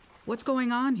bags. What's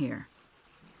going on here?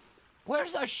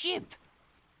 Where's our ship?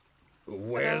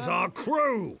 Where's our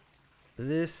crew?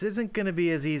 This isn't gonna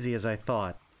be as easy as I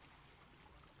thought.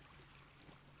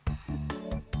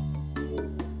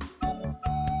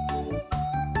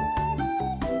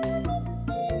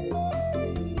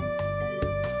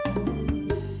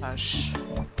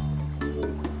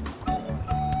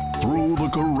 Through the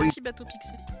courageous Bateau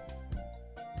pixeli.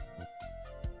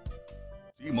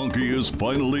 Sea Monkey is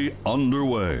finally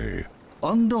underway.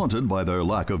 Undaunted by their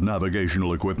lack of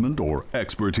navigational equipment or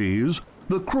expertise,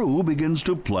 the crew begins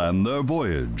to plan their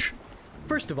voyage.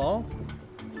 First of all,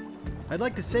 I'd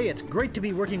like to say it's great to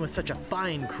be working with such a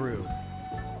fine crew.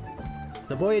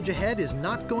 The voyage ahead is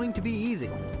not going to be easy.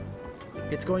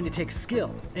 It's going to take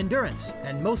skill, endurance,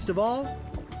 and most of all,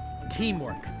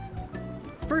 teamwork.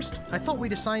 First, I thought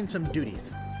we'd assign some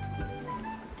duties.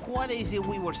 What is it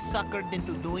we were suckered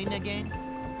into doing again?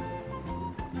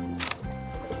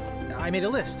 I made a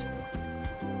list.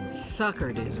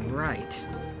 Suckered is right.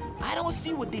 I don't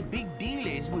see what the big deal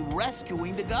is with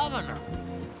rescuing the governor.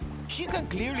 She can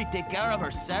clearly take care of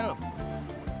herself.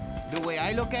 The way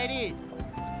I look at it,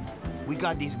 we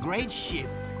got this great ship.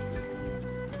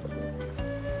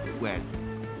 Well,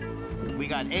 we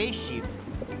got a ship.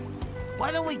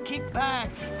 Why don't we kick back,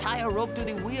 tie a rope to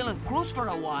the wheel, and cruise for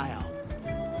a while?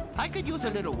 I could use a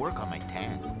little work on my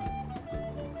tan.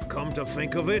 Come to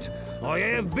think of it, I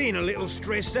have been a little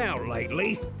stressed out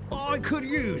lately. I could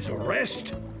use a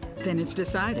rest. Then it's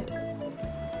decided.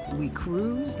 We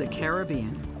cruise the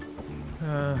Caribbean.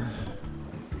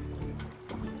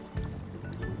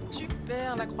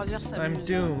 Super, la croisière s'amuse. I'm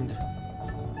doomed.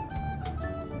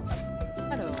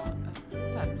 Alors,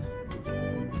 Stan.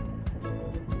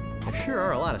 There sure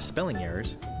are a lot of spelling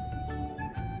errors.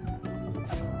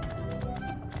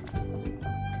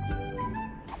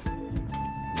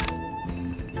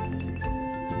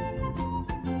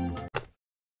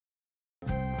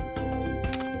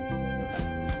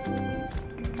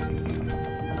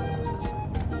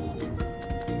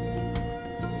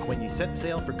 When you set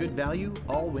sail for good value,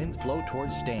 all winds blow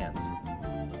towards Stan's.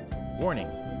 Warning,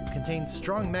 contains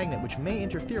strong magnet which may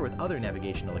interfere with other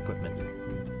navigational equipment.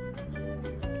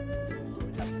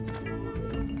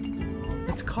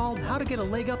 It's called How to Get a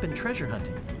Leg Up in Treasure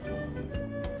Hunting.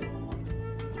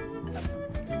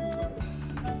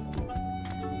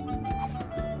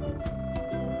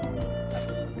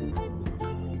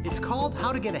 It's called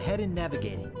How to Get Ahead in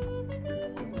Navigating.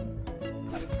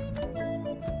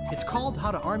 It's called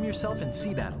How to Arm Yourself in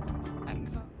Sea Battle.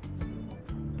 D'accord.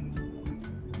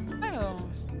 Alors.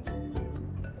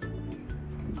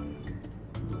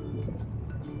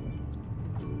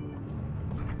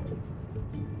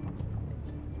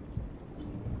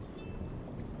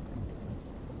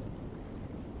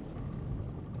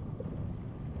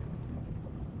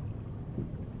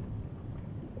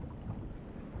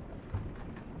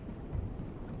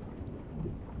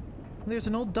 There's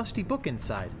an old dusty book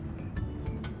inside.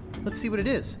 Let's see what it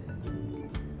is.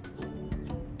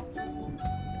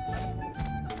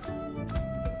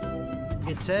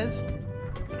 It says,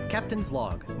 Captain's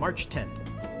Log, March 10th.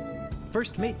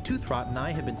 First Mate Toothrot and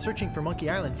I have been searching for Monkey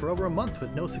Island for over a month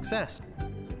with no success.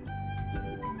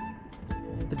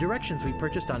 The directions we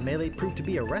purchased on Melee proved to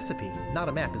be a recipe, not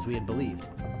a map as we had believed.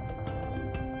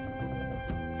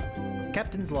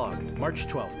 Captain's Log, March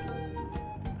 12th.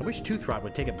 I wish Toothrot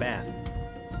would take a bath.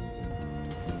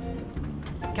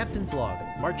 Captain's Log,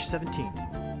 March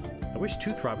 17th. I wish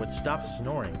Toothrot would stop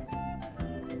snoring.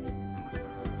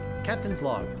 Captain's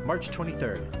Log, March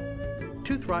 23rd.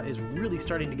 Toothrot is really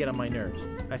starting to get on my nerves.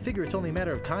 I figure it's only a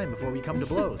matter of time before we come to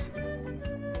blows.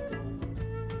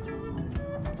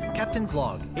 Captain's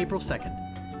Log, April 2nd.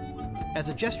 As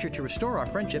a gesture to restore our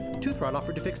friendship, Toothrot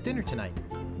offered to fix dinner tonight.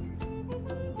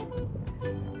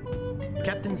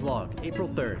 Captain's Log, April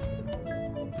 3rd.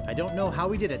 I don't know how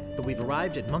we did it, but we've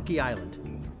arrived at Monkey Island.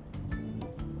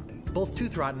 Both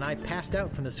Toothrot and I passed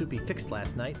out from the soup he fixed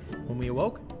last night. When we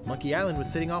awoke, Monkey Island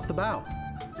was sitting off the bow.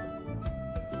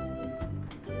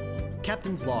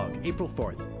 Captain's Log, April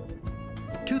 4th.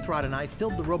 Toothrot and I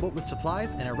filled the rowboat with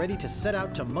supplies and are ready to set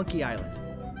out to Monkey Island.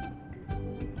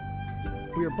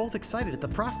 We are both excited at the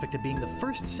prospect of being the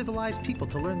first civilized people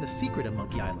to learn the secret of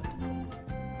Monkey Island.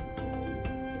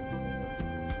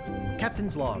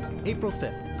 Captain's Log, April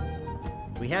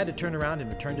 5th. We had to turn around and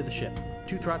return to the ship.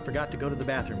 Toothrot forgot to go to the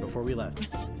bathroom before we left.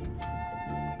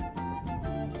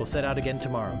 We'll set out again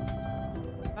tomorrow.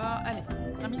 Allez,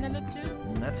 termine la lecture.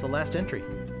 And that's the last entry.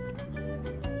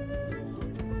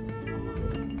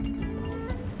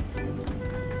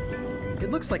 It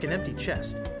looks like an empty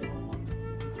chest.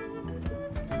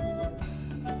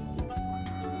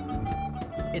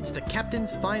 It's the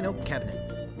captain's fine oak cabinet.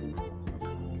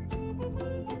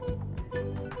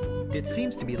 It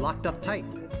seems to be locked up tight.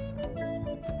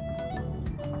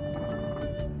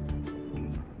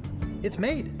 It's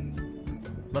made.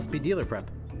 Must be dealer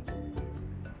prep.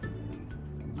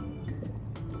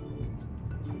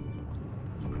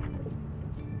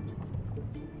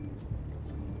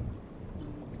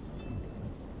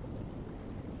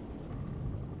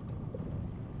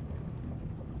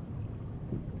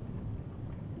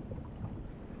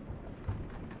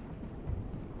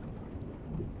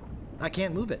 I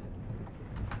can't move it.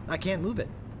 I can't move it.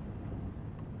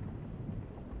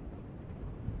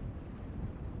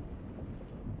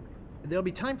 There'll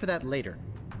be time for that later.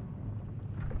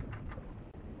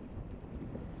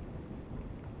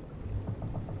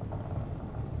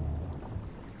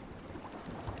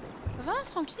 Ça va,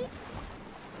 tranquille?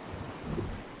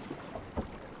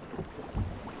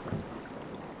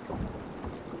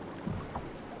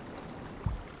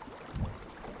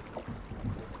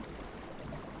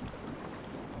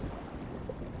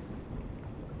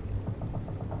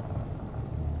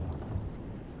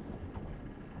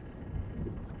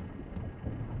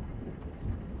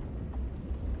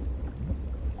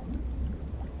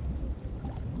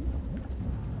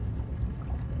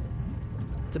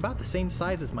 It's about the same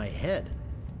size as my head.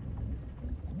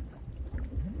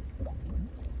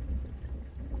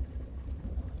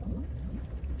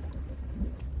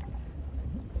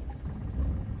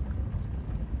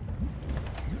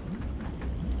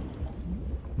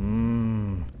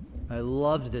 I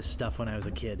loved this stuff when I was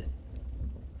a kid.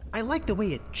 I liked the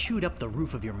way it chewed up the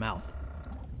roof of your mouth.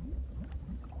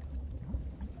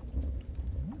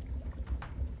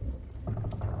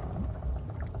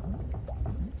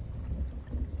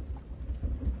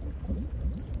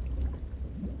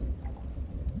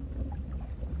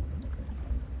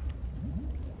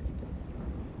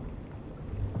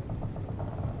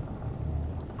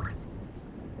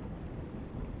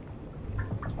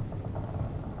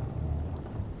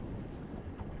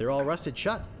 They're all rusted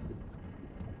shut.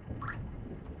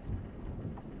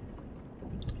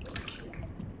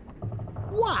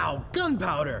 Wow,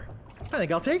 gunpowder! I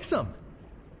think I'll take some.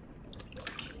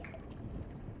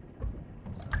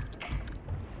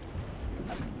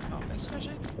 Alors, est-ce que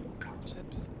j'ai cette...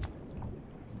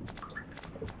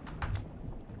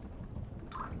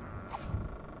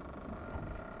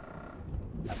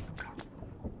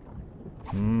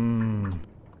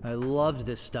 I loved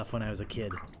this stuff when I was a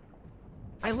kid.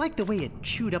 I liked the way it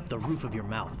chewed up the roof of your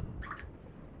mouth.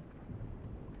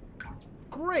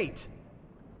 Great!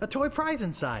 A toy prize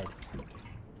inside.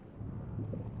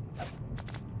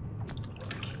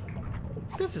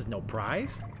 This is no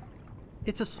prize.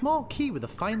 It's a small key with a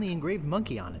finely engraved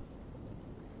monkey on it.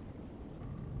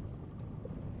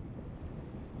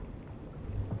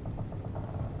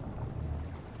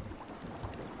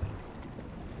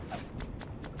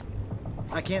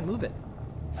 I can't move it.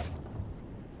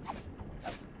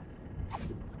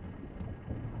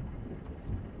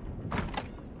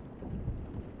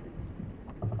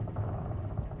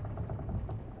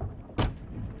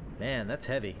 Man, that's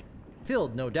heavy.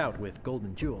 Filled, no doubt, with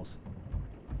golden jewels.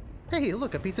 Hey,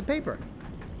 look, a piece of paper.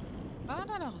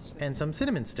 And some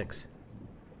cinnamon sticks.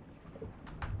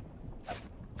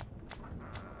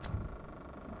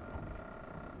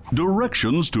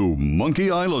 Directions to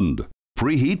Monkey Island.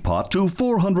 Preheat pot to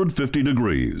 450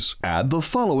 degrees. Add the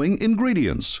following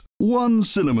ingredients. 1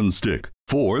 cinnamon stick,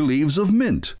 4 leaves of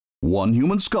mint, 1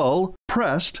 human skull,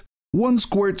 pressed, 1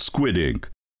 squirt squid ink,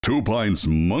 2 pints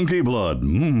monkey blood,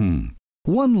 1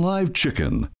 live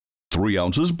chicken, 3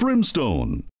 ounces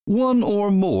brimstone, 1 or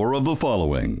more of the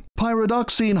following.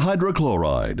 Pyridoxine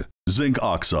hydrochloride, zinc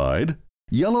oxide,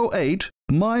 yellow 8,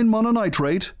 mine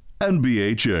mononitrate, and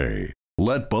BHA.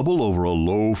 Let bubble over a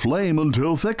low flame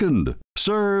until thickened.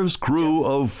 Serves crew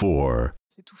of 4.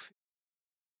 C'est tout fait.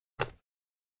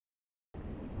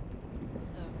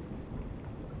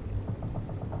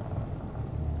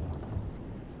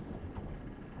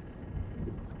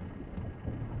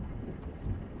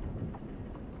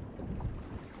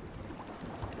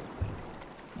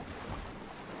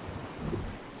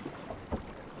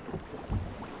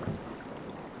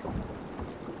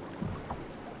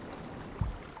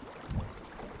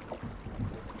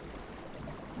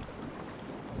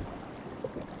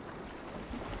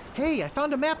 Hey, I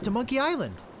found a map to Monkey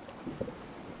Island.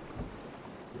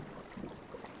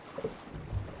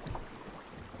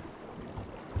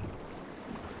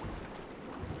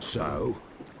 So?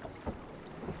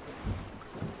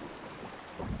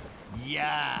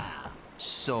 Yeah.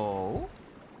 So?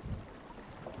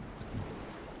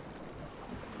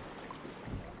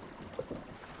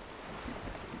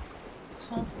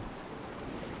 Sans...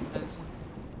 Vas-y.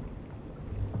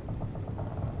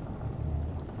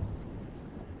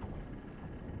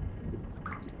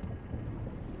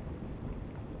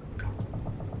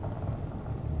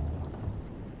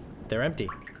 They're empty.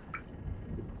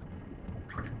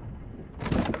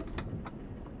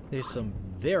 There's some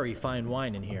very fine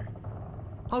wine in here.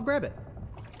 I'll grab it.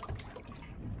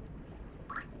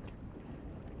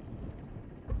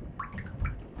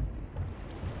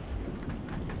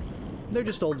 They're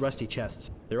just old rusty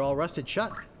chests. They're all rusted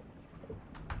shut.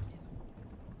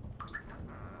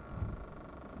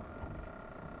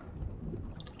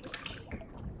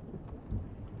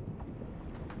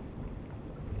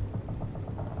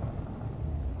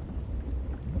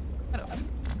 Alors,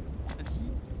 vas-y.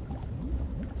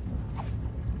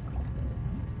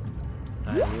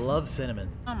 I love cinnamon.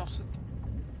 Un morceau.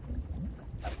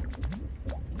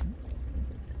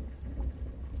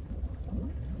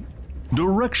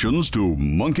 Directions to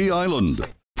Monkey Island.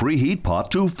 Preheat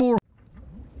pot to 4.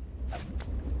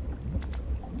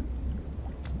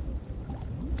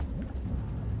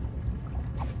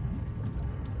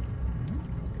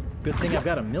 Good thing I've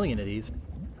got a million of these.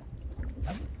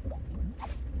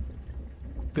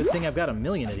 Good thing I've got a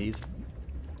million of these.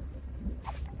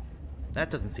 That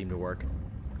doesn't seem to work.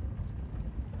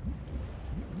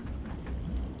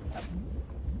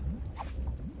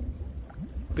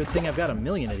 Good thing I've got a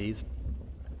million of these.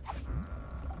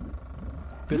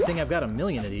 Good thing I've got a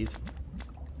million of these.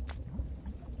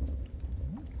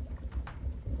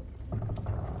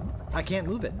 I can't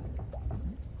move it.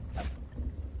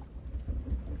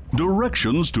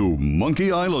 Directions to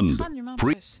Monkey Island. Crâne humain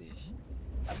Pre- pressé.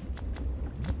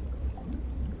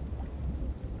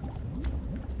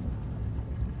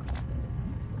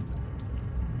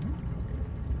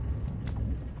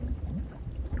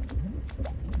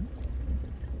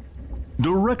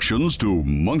 Directions to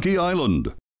Monkey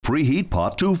Island. Preheat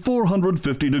pot to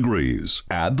 450 degrees.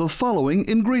 Add the following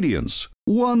ingredients.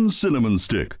 1 cinnamon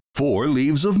stick, 4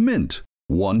 leaves of mint,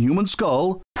 1 human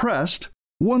skull, pressed,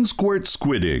 1 squirt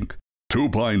squid ink, 2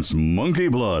 pints monkey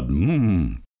blood,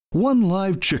 1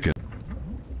 live chicken.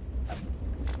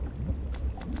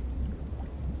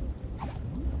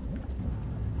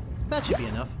 That should be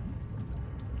enough.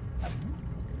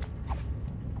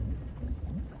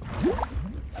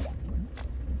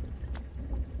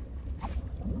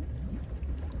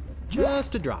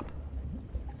 Just a drop.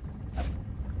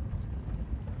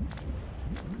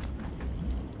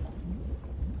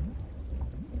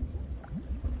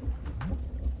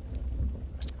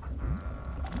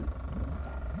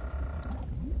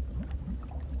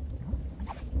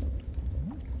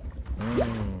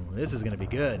 This is gonna be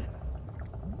good.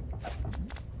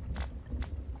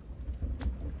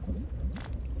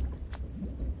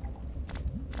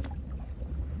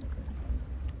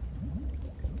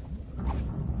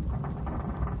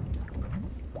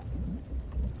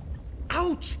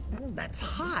 Ouch! That's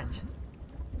hot!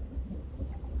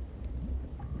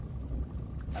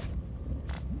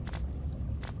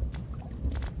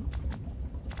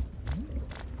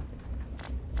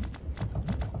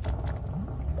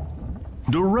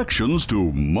 Directions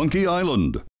to Monkey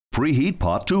Island. Preheat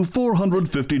pot to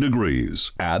 450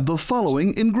 degrees. Add the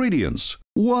following ingredients.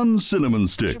 1 cinnamon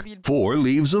stick, 4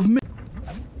 leaves of mint.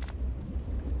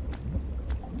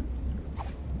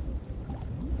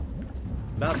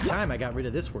 About time I got rid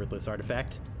of this worthless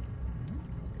artifact.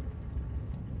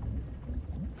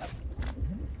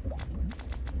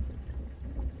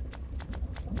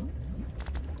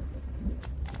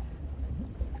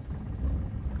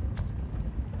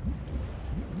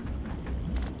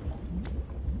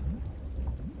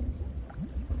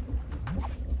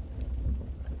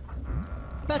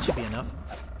 That should be enough.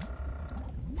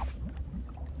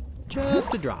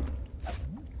 Just a drop.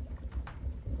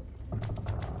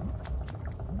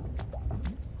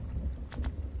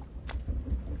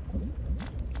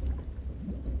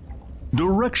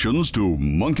 Directions to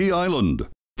Monkey Island.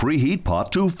 Preheat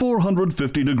pot to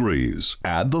 450 degrees.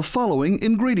 Add the following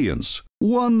ingredients.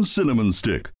 1 cinnamon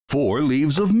stick, 4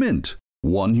 leaves of mint,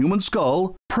 1 human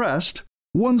skull, pressed,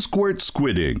 1 squirt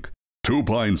squid ink, 2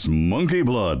 pints monkey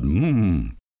blood,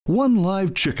 1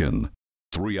 live chicken,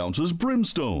 3 ounces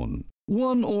brimstone,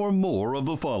 1 or more of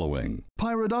the following.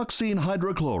 Pyridoxine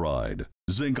hydrochloride,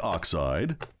 zinc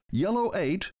oxide, yellow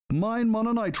 8, mine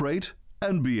mononitrate,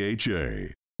 and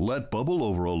BHA. Let bubble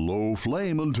over a low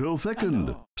flame until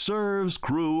thickened. Serves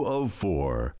crew of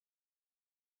 4.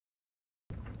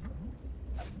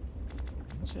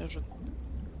 C'est un jeu.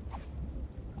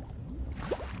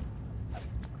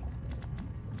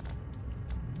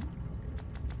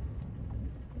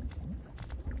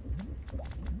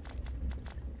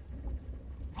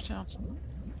 Tiens un petit.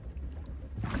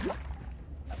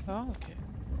 Ah, ok.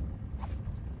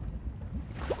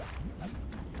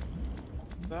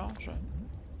 Barge.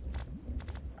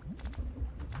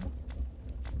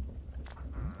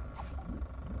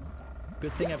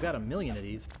 Good thing I've got a million of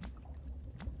these.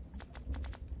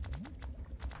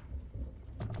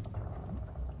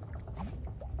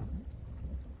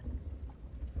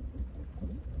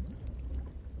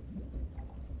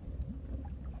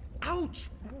 Ouch!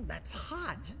 That's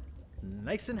hot!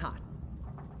 Nice and hot.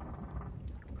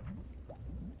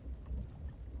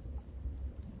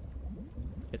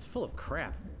 It's full of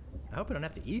crap. I hope I don't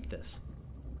have to eat this.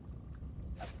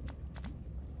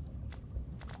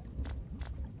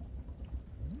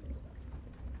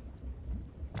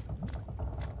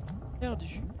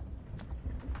 Perdu.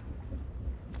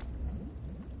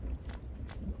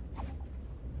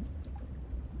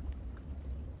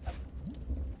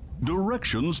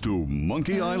 Directions to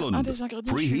Monkey Island.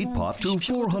 Preheat pot to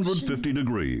 450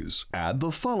 degrees. Add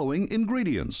the following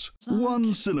ingredients.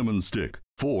 1 cinnamon stick,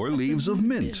 4 leaves of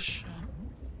mint.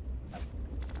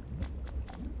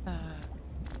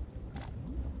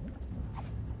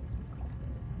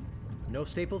 No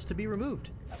staples to be removed.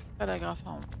 Pas d'agrafe.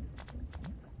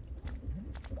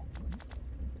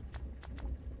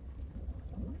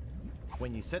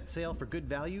 When you set sail for good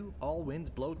value, all winds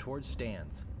blow towards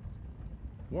stands.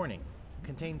 Warning.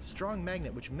 Contains strong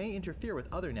magnet which may interfere with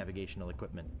other navigational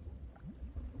equipment.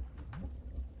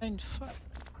 Une fois.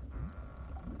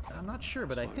 I'm not sure,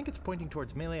 but I think it's pointing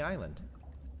towards Melee Island.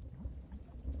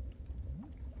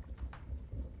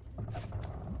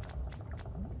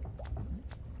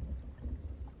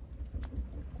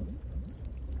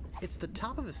 It's the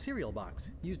top of a cereal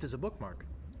box, used as a bookmark.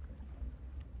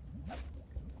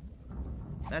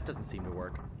 That doesn't seem to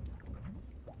work.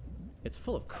 It's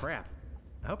full of crap.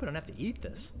 I hope I don't have to eat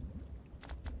this.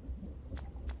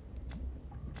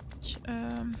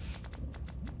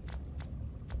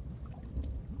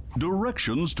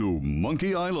 Directions to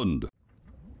Monkey Island.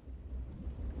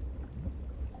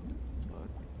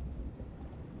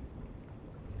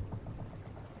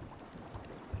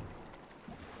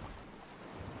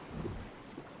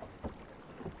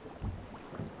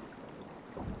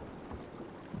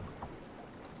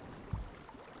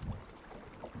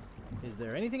 Is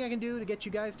there anything I can do to get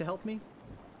you guys to help me?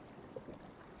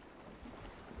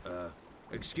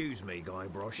 Excuse me,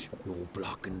 Guybrush. You're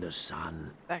blocking the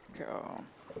sun. D'accord.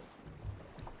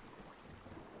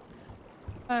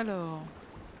 Alors.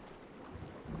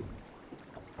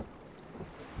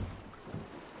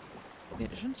 Et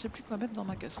je ne sais plus quoi mettre dans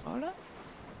ma casserole.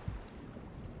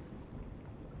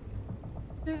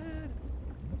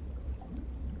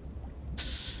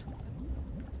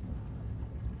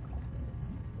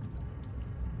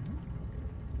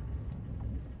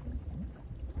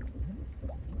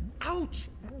 Ouch!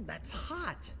 That's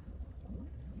hot!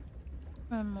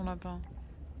 Mon lapin.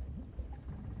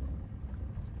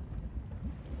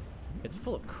 It's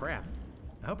full of crap.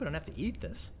 I hope I don't have to eat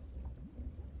this.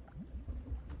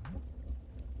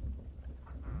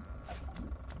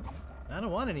 I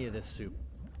don't want any of this soup.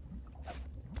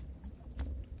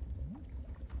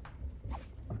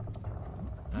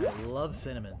 I love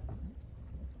cinnamon.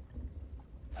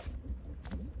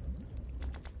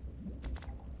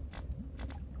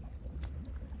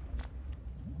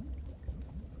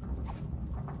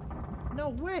 No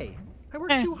way! I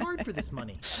worked too hard for this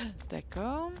money.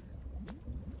 D'accord.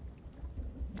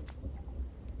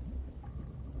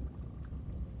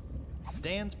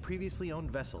 Stan's previously owned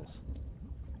vessels.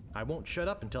 I won't shut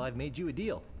up until I've made you a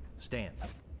deal, Stan.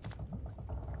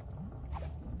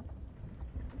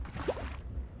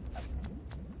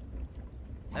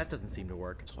 That doesn't seem to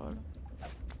work. Troll.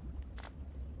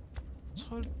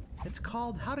 Troll. It's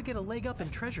called How to Get a Leg Up in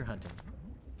Treasure Hunting.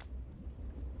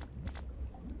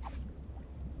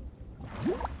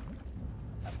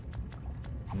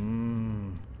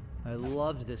 I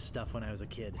loved this stuff when I was a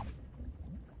kid.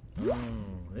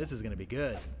 This is gonna be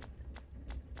good.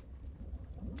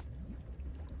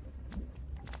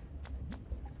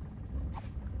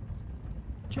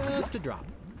 Just a drop.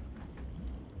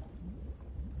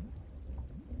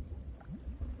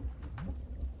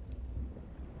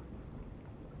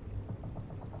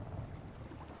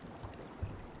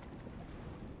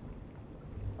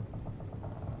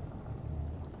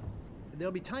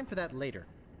 There'll be time for that later.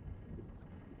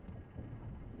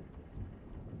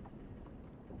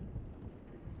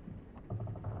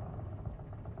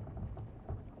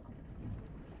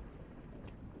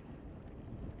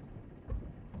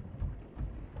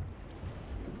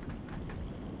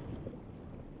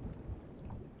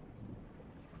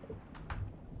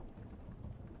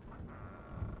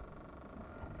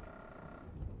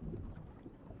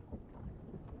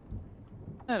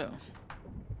 Alors.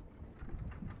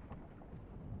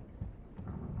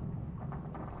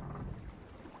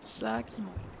 Ça qui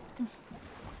manque.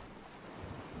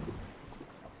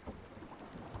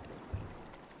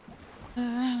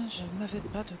 Je n'avais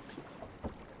pas de clé.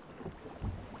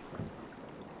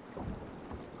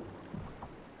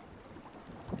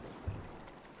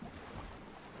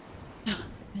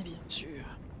 Mais bien sûr.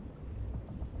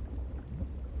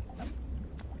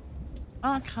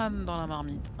 Un crâne dans la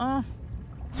marmite. Un.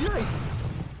 Yikes!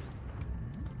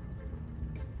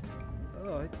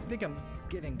 Oh, I think I'm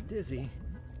getting dizzy.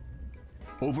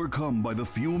 Overcome by the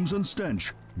fumes and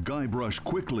stench, Guybrush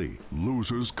quickly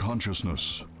loses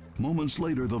consciousness. Moments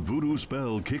later, the voodoo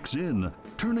spell kicks in,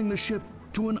 turning the ship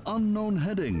to an unknown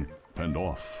heading and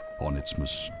off on its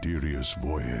mysterious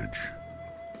voyage.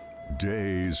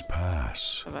 Days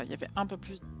pass. Ça va, il y avait un peu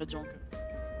plus d'ingrédients que...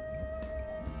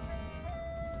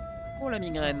 Oh la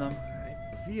migraine.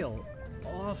 I feel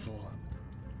awful.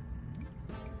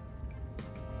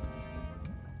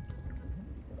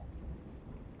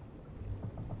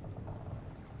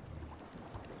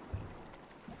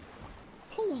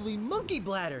 Holy monkey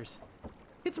bladders!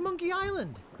 It's Monkey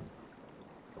Island!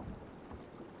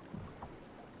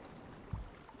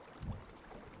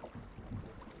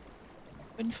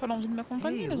 Bonne une folle envie de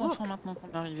m'accompagner, Hey, les look. enfants, maintenant qu'on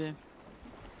est arrivés.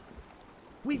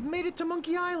 We've made it to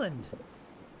Monkey Island!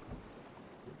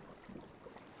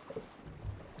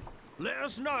 Let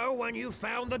us know when you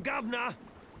found the governor.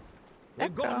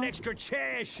 We've got an D'accord. extra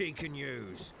chair she can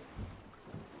use.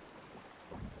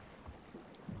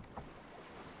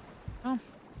 Ah.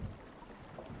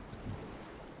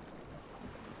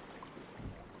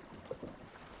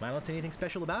 I don't see anything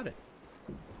special about it.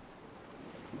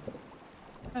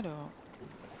 Alors,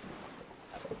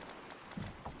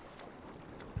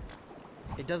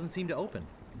 It doesn't seem to open.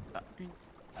 ah, une...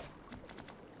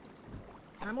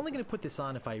 I'm only gonna put this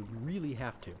on if I really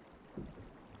have to.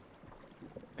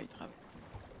 pas, il travaille.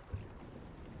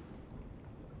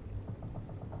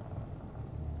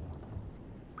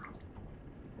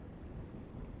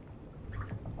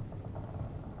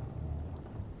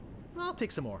 I'll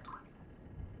take some more.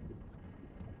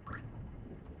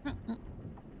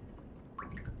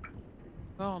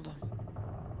 Corde.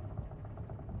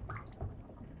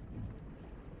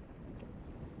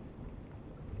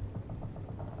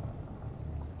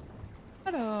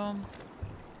 Alors...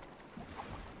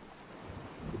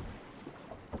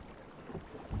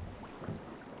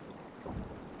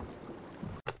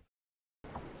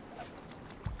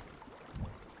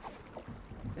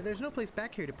 There's no place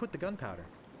back here to put the gunpowder.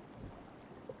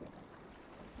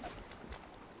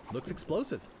 Looks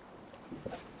explosive.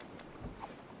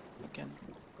 Again.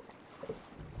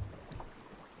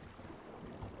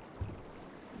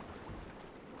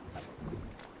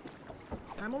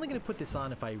 I'm only gonna put this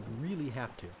on if I really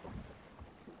have to.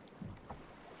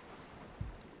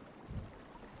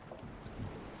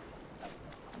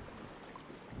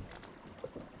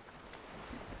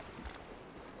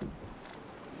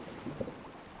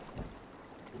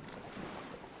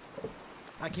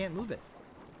 I can't move it.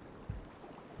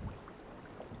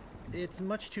 It's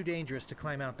much too dangerous to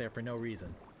climb out there for no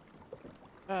reason.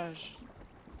 Page.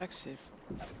 Actif.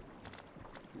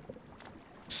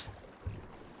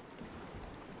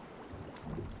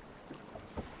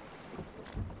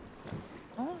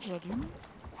 Oh, j'allume.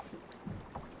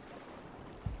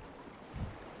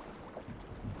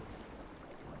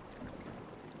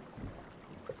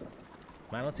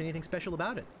 I don't see anything special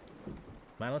about it.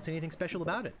 I don't see anything special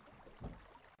about it.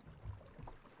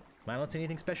 I don't see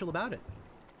anything special about it.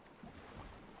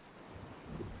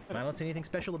 I don't see anything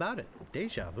special about it.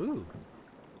 Deja vu.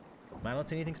 I don't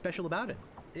see anything special about it.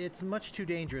 It's much too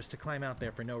dangerous to climb out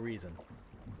there for no reason.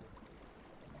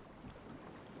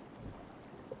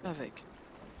 Avec.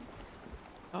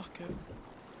 Alors que...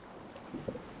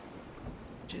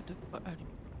 j'ai de quoi allumer.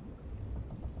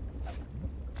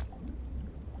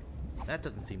 That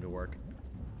doesn't seem to work.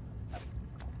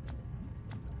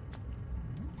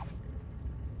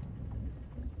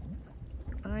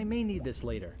 I may need this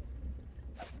later.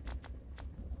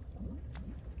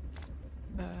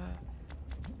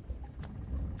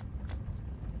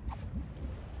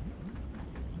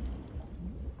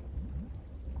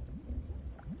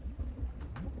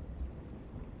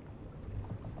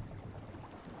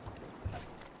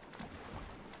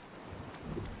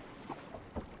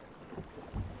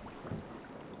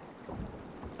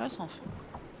 Ah, ça en fait.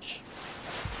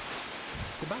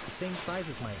 It's about the same size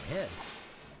as my head.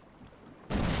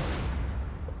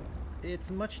 It's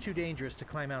much too dangerous to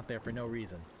climb out there for no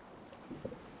reason.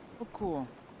 Trop court.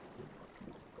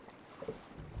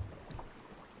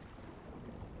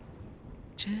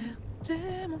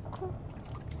 J'étais mon coup.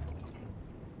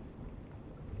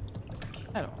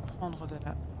 Alors, prendre de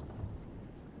la...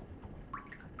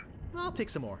 I'll take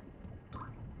some more.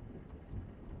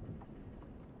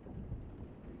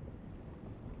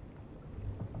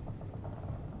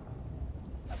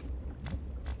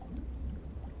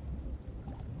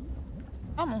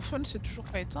 Ah, mon phone c'est toujours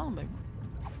pas éteint, bah écoute.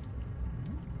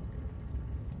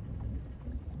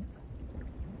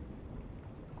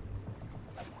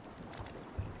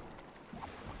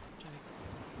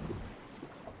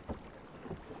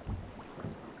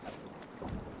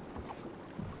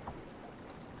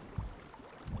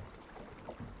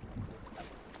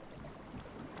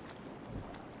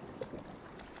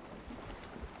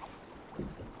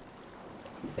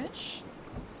 Pêche.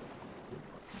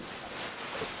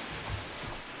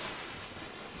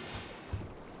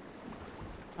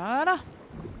 Voilà.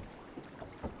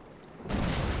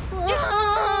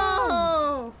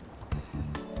 Oh!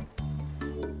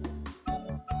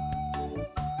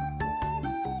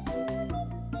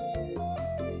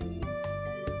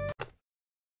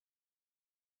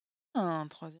 Un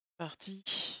troisième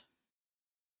partie.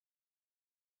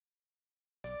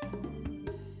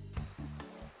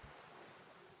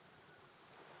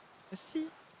 Voici.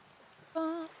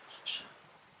 Punch.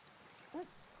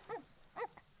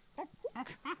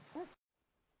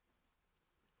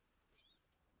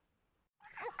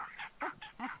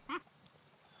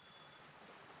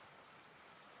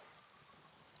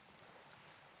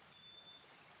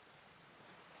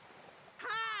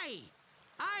 Hi!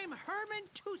 I'm Herman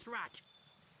Toothrot.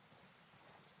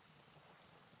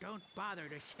 Don't bother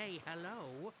to say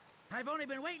hello. I've only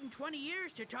been waiting 20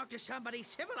 years to talk to somebody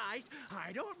civilized.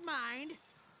 I don't mind.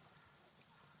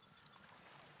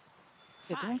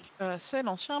 Et donc, c'est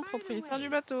l'ancien propriétaire du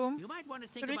bateau.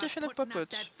 Celui qui a fait la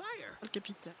popote. Le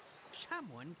capitaine.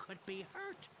 Someone could be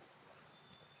hurt.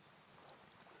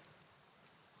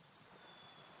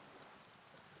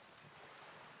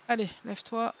 Allez,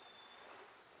 lève-toi.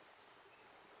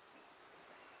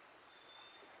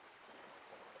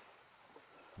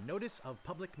 Notice of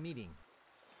public meeting.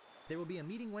 There will be a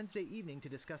meeting Wednesday evening to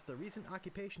discuss the recent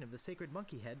occupation of the sacred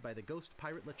monkey head by the ghost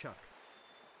pirate LeChuck,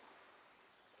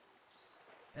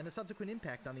 and the subsequent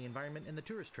impact on the environment and the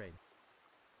tourist trade.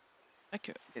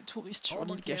 Que les touristes sur All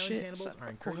l'île Monkey Island cachée, cannibals ça are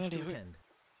va courir encouraged les to rues. attend.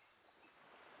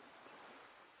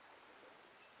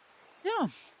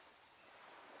 Bien.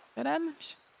 Madame.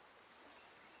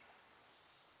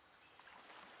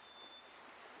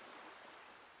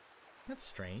 That's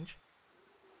strange.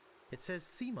 It says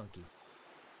sea monkey.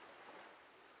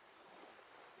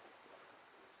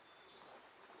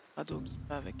 Radeau qui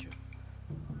va avec eux.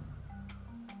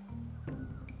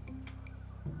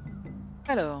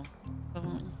 Alors, nous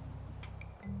avons ici.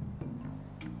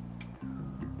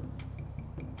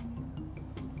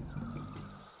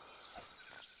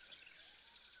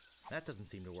 That doesn't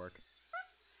seem to work.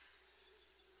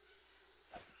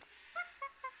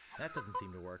 That doesn't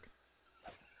seem to work.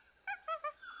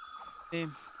 Et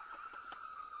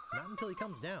Not until he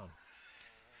comes down.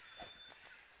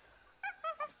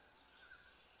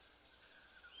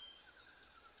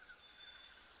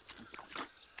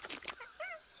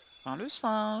 enfin, le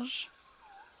singe.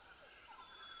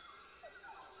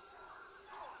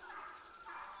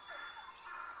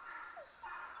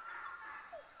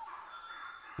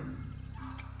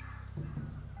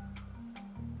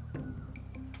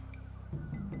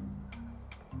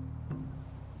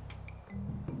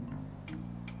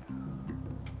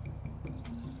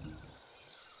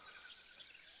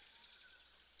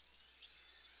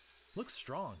 Looks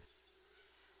strong.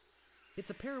 It's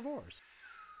a pair of oars.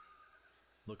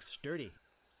 Looks sturdy.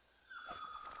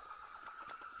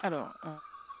 Alors,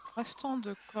 restant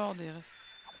de cordes et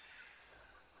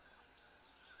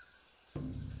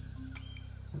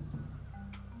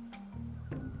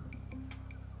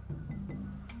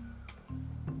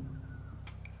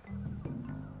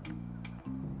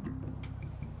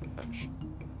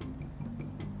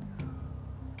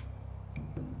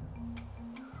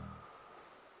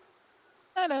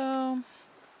alors,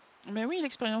 mais oui,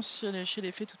 l'expérience chez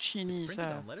les Fettuccini, It's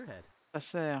printed on letterhead. ça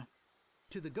sert.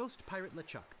 To the ghost pirate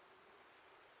LeChuck.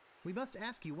 We must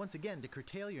ask you once again to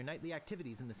curtail your nightly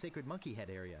activities in the sacred monkey head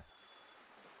area.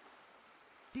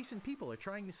 Decent people are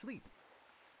trying to sleep.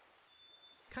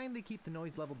 Kindly keep the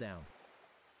noise level down.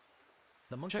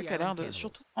 The monkey Chuck a l'air Island de cannibals.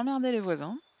 surtout emmerder les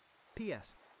voisins.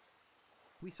 P.S.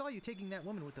 We saw you taking that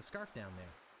woman with the scarf down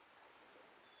there.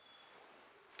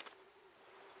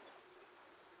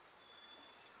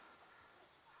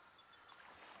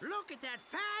 Look at that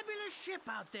fabulous ship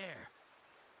out there.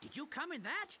 Did you come in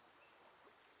that?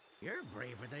 You're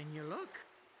braver than you look.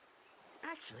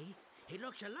 Actually, it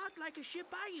looks a lot like a ship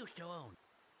I used to own.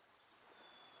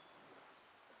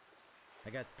 I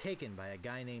got taken by a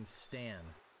guy named Stan.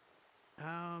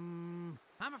 I'm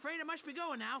afraid I must be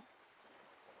going now.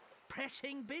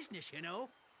 Pressing business, you know.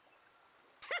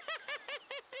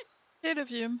 Et le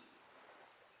vieux.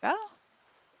 Ah.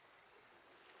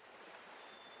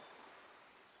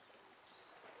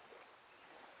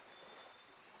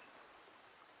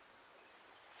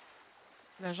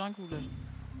 La jungle ou la...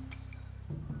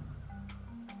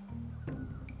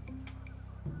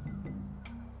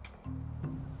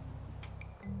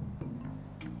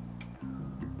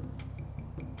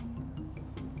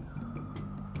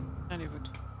 Allez, vous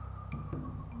tout.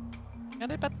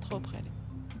 Regardez pas trop près. Allez.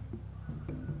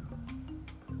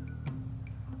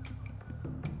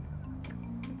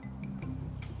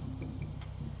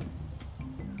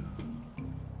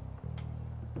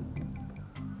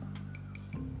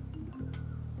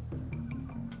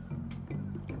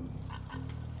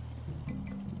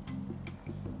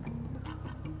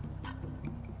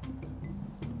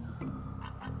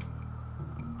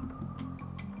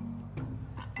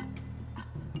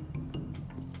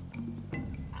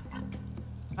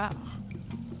 Ah.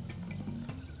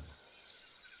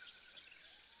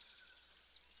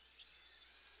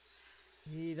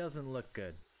 He doesn't look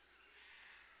good.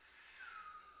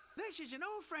 This is an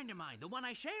old friend of mine, the one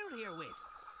I sailed here with.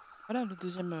 Voilà le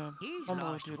deuxième He's membre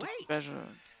lost de weight. l'équipage.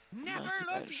 Never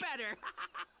looked better.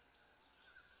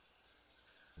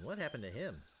 What happened to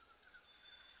him?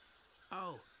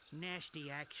 Oh, nasty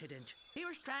accident. He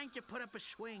was trying to put up a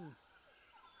swing.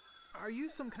 Are you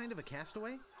some kind of a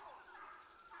castaway?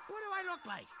 What do I look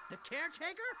like? The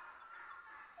caretaker?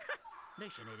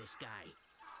 Listen to this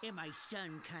guy. Am I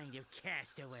some kind of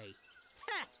castaway?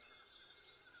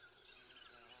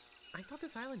 I thought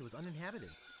this island was uninhabited.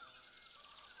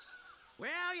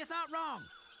 Well, you thought wrong.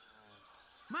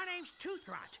 My name's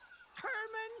Toothrot.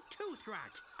 Herman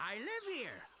Toothrot. I live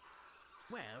here.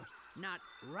 Well, not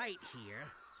right here.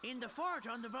 In the fort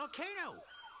on the volcano.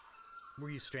 Were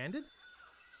you stranded?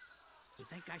 You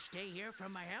think I stay here for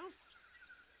my health?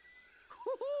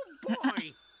 Oh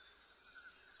boy!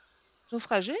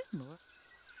 Naufragé?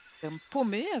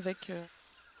 Paumé avec...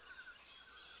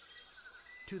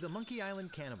 To the Monkey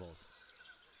Island cannibals.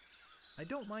 I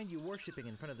don't mind you worshipping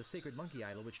in front of the sacred monkey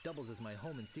idol which doubles as my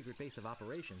home and secret base of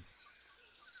operations.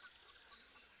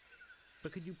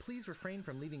 But could you please refrain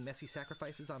from leaving messy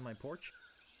sacrifices on my porch?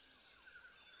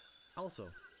 Also,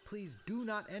 please do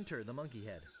not enter the monkey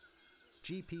head.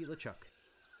 G.P. LeChuck.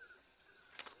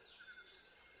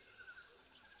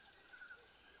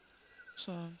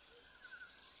 So...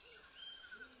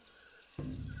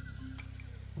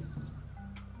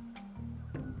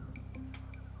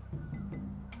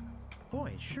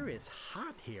 Boy, it sure is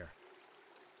hot here.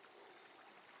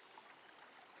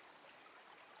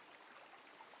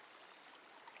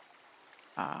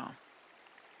 Ah.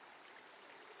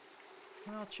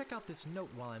 Well, check out this note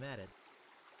while I'm at it.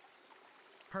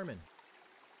 Herman,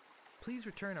 please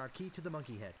return our key to the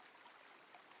monkey head.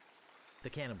 The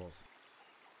cannibals.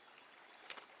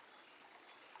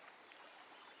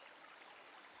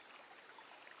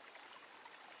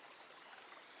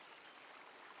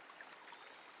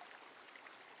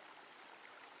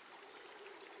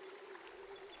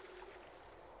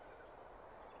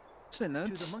 C'est To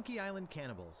note. the Monkey Island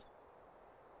cannibals.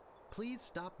 Please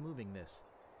stop moving this.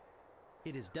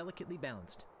 It is delicately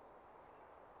balanced.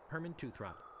 Herman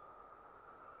Toothrot.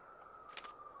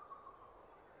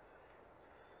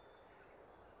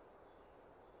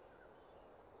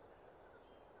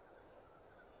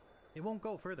 It won't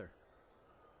go further.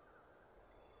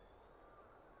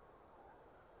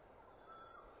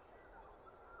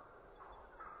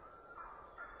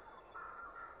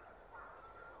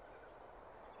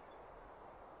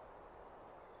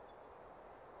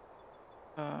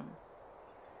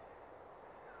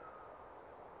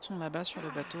 Sont là-bas sur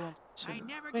le bateau. I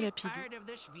never get tired of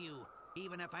this view,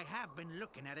 even if I have been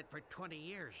looking at it for 20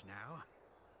 years now.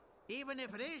 Even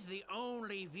if it is the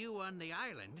only view on the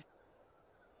island.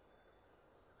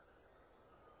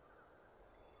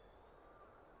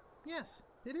 Yes,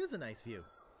 it is a nice view.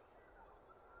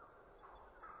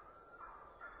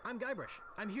 I'm Guybrush.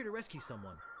 I'm here to rescue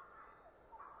someone.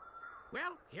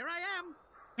 Well, here I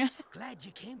am. Glad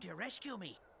you came to rescue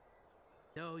me.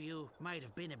 Though you might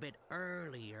have been a bit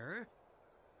earlier.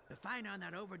 The fine on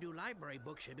that overdue library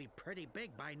book should be pretty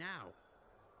big by now.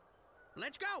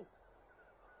 Let's go!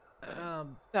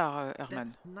 Herman.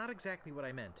 That's not exactly what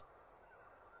I meant.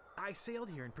 I sailed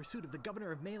here in pursuit of the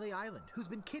governor of Melee Island, who's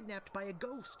been kidnapped by a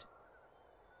ghost.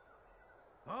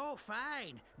 Oh,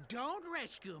 fine. Don't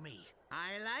rescue me.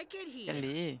 I like it here.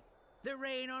 Allez. The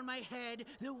rain on my head,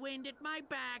 the wind at my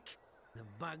back, the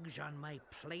bugs on my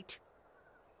plate.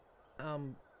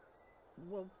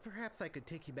 Well, perhaps I could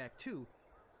take you back too.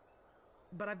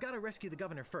 But I've got to rescue the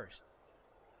governor first.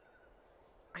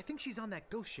 I think she's on that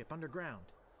ghost ship underground.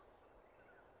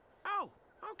 Oh,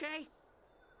 okay.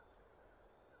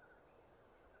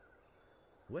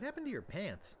 What happened to your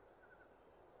pants?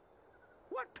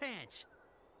 What pants?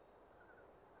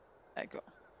 D'accord.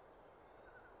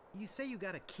 You say you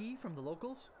got a key from the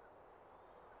locals?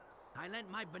 I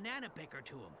lent my banana picker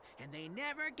to them, and they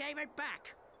never gave it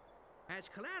back. As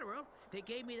collateral, they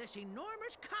gave me this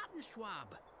enormous cotton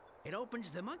swab. It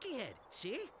opens the monkey head,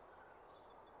 see?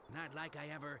 Not like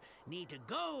I ever need to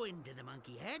go into the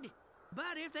monkey head.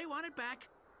 But if they want it back,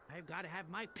 I've got to have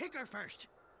my picker first.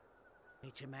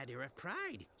 It's a matter of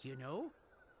pride, you know?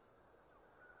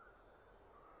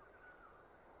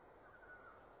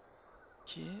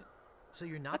 Ok. So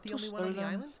you're not the tous only one on the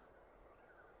seuls. island?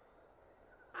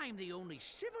 I'm the only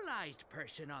civilized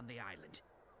person on the island.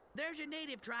 There's a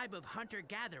native tribe of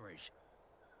hunter-gatherers.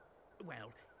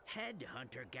 Well, head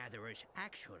hunter-gatherers,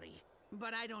 actually.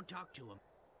 But I don't talk to them.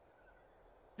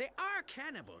 They are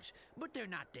cannibals, but they're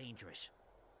not dangerous.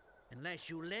 Unless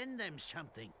you lend them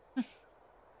something.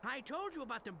 I told you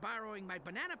about them borrowing my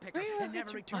banana picker Oui, and never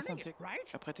tu returning racontais. it,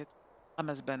 right? Après,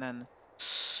 Ramasse banane.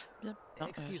 Bien, bien.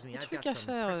 Excuse me, Des I've trucs got à some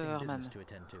faire, pressing Herman. business to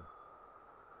attend to.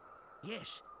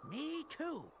 Yes, me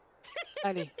too.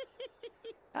 Allez.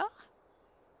 Ah.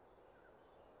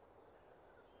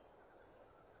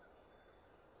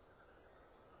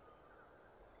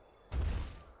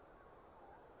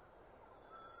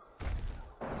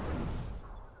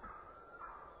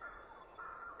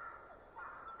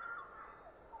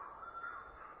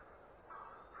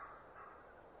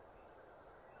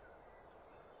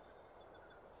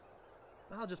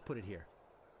 I'll just put it here.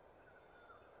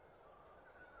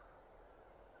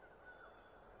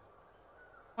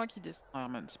 Moi qui descends,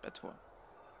 Herman, c'est pas toi.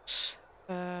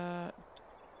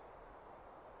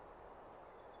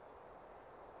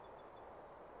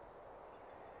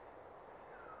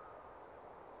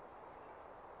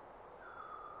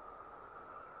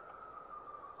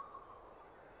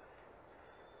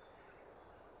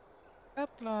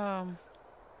 Hop là.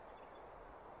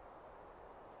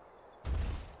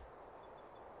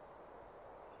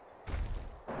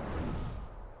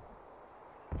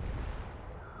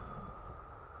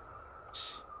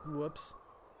 Whoops.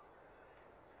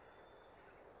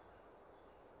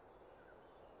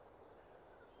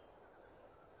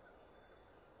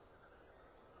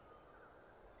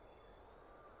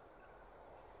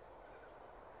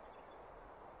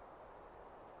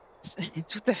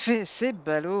 Tout à fait, c'est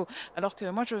ballot. Alors que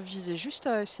moi, je visais juste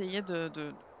à essayer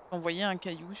d'envoyer un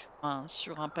caillou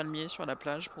sur un palmier sur la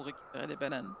plage pour récupérer les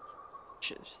bananes.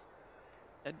 C'est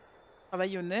un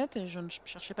travail honnête et je ne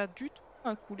cherchais pas du tout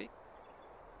à couler.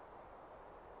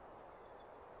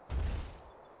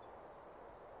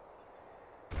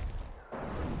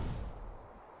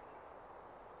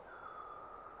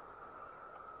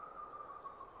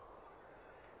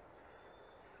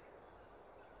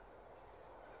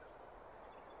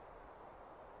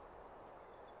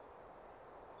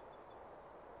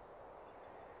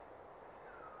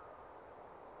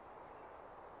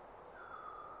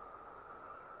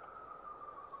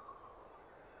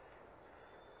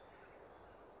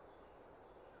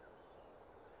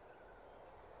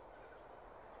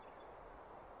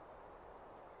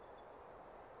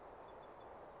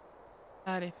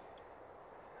 Allez.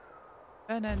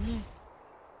 Bananier.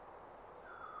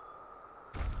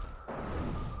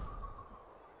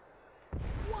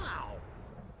 Wow!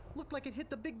 Looked like it hit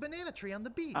the big banana tree on the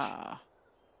beach. Ah.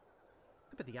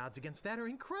 I bet the odds against that are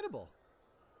incredible.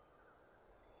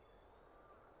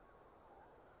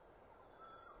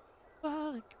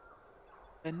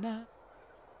 Banane.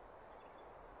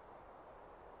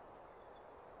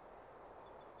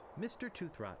 Mr.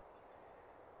 Toothrot,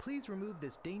 please remove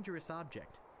this dangerous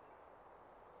object.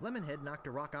 Lemonhead knocked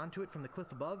a rock onto it from the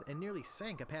cliff above and nearly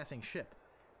sank a passing ship.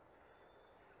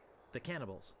 The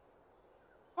cannibals.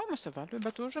 Oh, mais ça va, le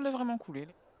bateau, je l'ai vraiment coulé.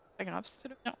 Pas grave, c'était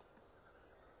le mien.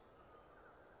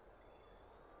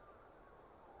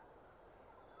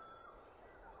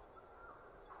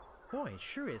 Boy, it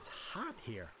sure is hot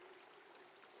here.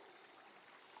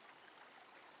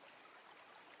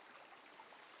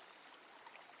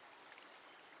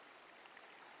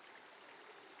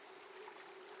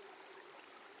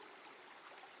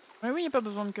 Mais oui, il n'y a pas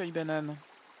besoin de cueille banane.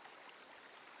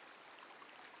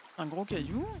 Un gros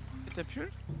caillou,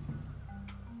 catapulte.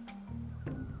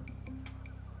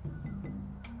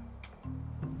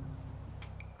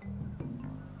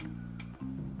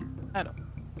 Alors.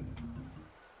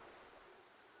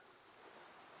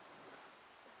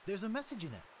 There's a message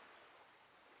in it.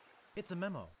 It's a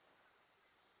memo.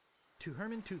 To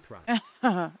Herman Toothrot.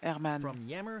 Herman. From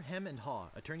Yammer, Hem, and Haw,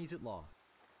 attorneys at law.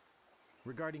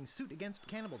 Regarding suit against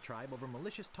cannibal tribe over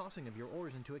malicious tossing of your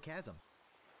oars into a chasm.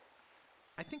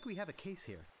 I think we have a case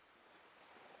here.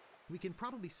 We can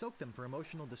probably soak them for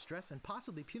emotional distress and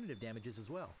possibly punitive damages as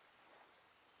well.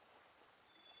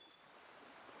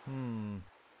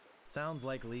 Sounds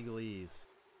like legalese.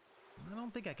 I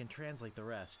don't think I can translate the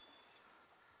rest.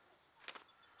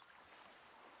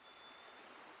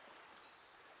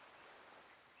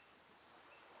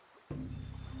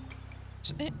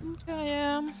 C'est une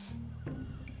carrière.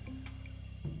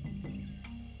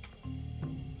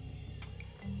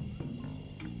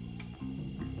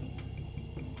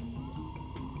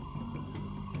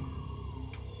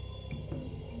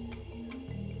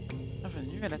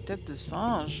 Bienvenue à la tête de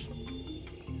singe.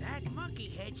 That monkey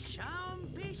had some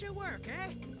piece of work,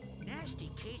 eh?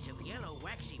 Nasty case of yellow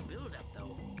waxy buildup,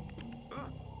 though.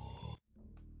 Ugh.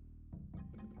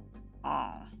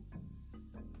 Oh.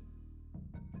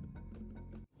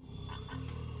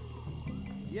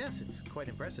 Yes, it's quite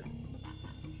impressive.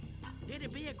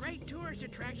 It'd be a great tourist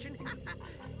attraction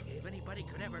if anybody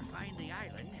could ever find the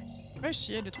island. Ouais,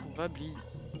 si elle est trouvable.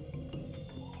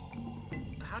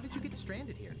 how did you get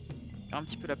stranded here? Un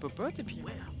petit peu la popote et puis...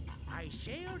 Well, I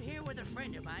sailed here with a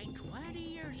friend of mine 20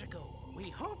 years ago. We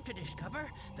hoped to discover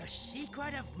the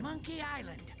secret of Monkey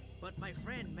Island. But my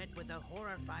friend met with a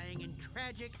horrifying and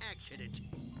tragic accident,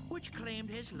 which claimed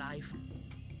his life.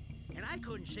 And I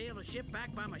couldn't sail the ship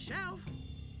back by myself.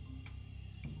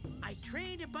 I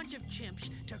trained a bunch of chimps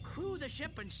to crew the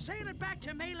ship and sail it back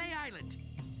to Melee Island.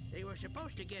 They were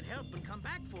supposed to get help and come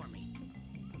back for me.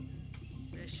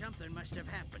 Something must have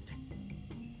happened.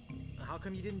 How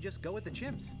come you didn't just go with the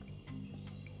chimps?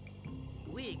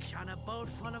 Weeks on a boat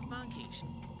full of monkeys.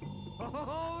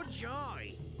 Oh,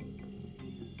 joy!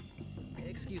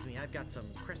 Excuse me, I've got some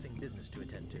pressing business to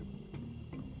attend to.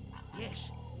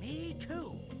 Yes, me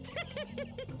too.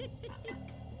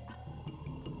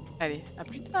 Allez, à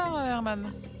plus tard,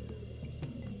 Herman.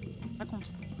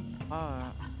 Raconte.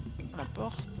 La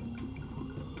porte.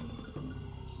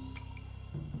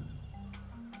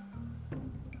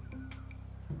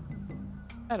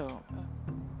 Alors.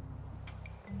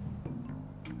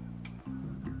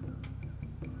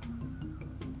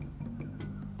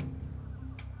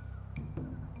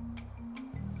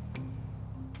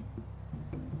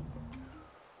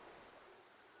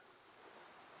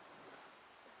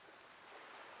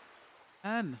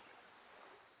 Anne.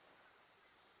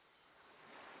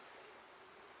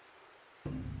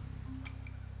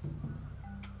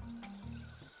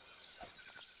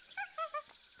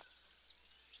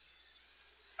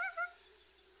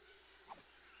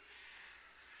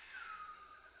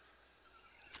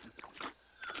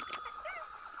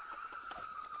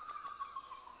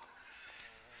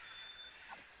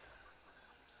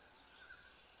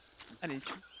 Allez,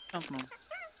 tu maintenant.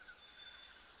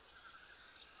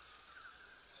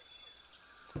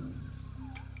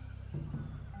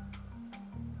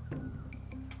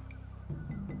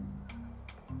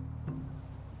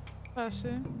 Pas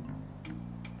assez.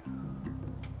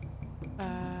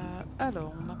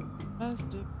 Alors, on a base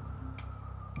de...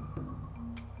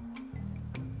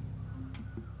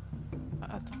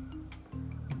 Ah, attends.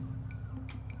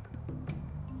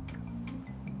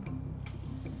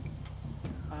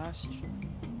 Ah, si je...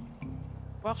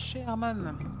 Voir chez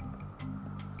Herman.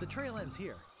 The trail ends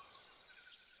here.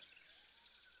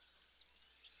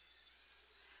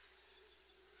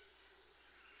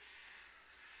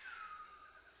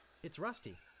 It's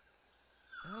rusty.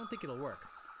 I don't think it'll work.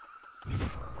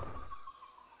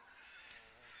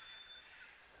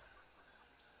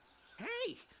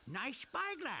 Hey, nice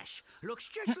spyglass. Looks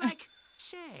just like...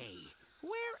 Say,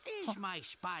 where is my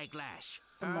spyglass?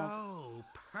 Oh,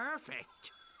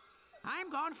 perfect.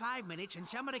 I'm gone 5 minutes and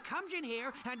somebody comes in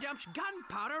here and dumps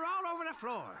gunpowder all over the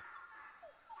floor.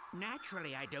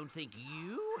 Naturally, I don't think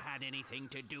you had anything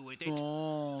to do with it.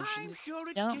 Oh, I'm sure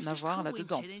it's rien just à a voir là-dedans.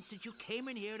 coincidence that you came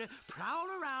in here to prowl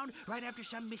around right after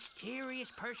some mysterious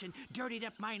person dirtied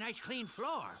up my nice clean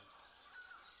floor.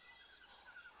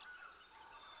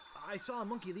 I saw a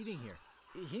monkey leaving here.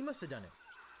 He must have done it.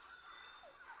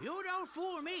 You don't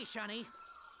fool me, Sonny.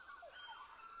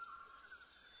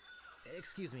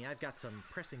 Excuse me, I've got some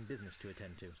pressing business to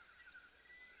attend to.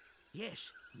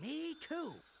 Yes, me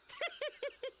too.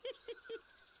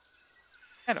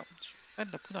 Alors, je fais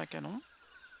de la poudre à canon.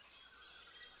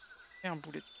 Et un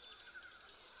boulet.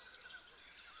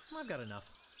 I've got enough.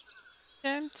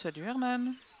 Bien, salut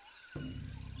Herman.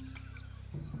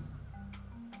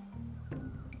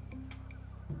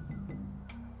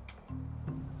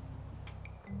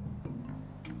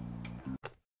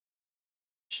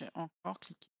 J'ai encore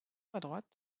cliqué à droite.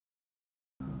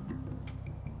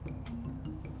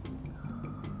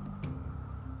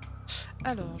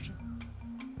 Alors, je...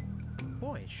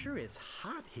 Boy, it sure is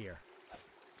hot here.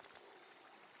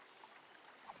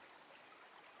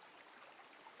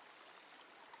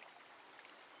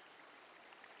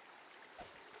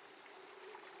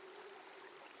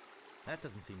 That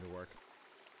doesn't seem to work.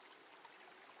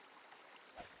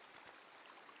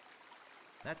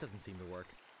 That doesn't seem to work.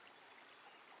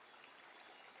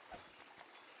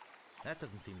 That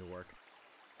doesn't seem to work.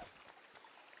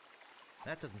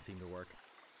 That doesn't seem to work.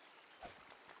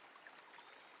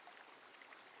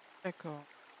 D'accord.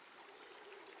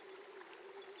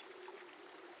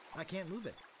 I can't move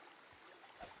it.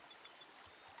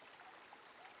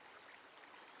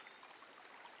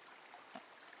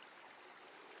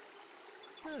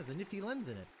 Oh, there's a nifty lens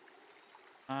in it.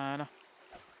 Voilà.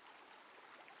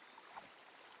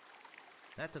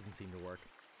 That doesn't seem to work.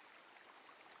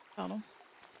 Pardon.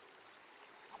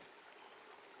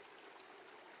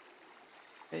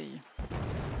 Hey.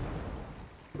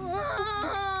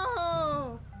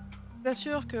 Je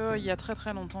t'assure qu'il y a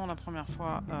très longtemps, la première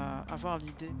fois, avoir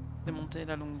l'idée de monter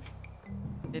la longue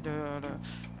vue. Et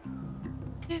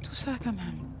Et tout ça quand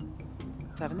même.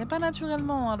 Ça venait pas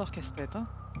naturellement, hein, leur casse-tête. Hein.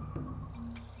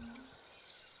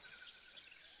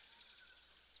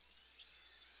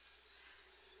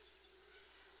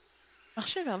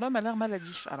 Marcher vers l'homme a l'air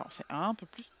maladif. Alors, c'est un peu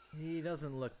plus... He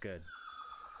doesn't look good.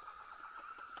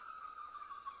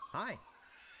 Hi.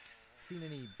 Seen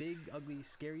any big, ugly,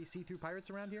 scary see-through pirates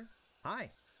around here? Hi.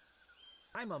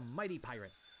 I'm a mighty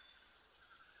pirate.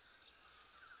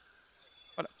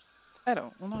 Voilà.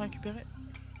 Alors, on a récupéré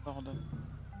l'ordre.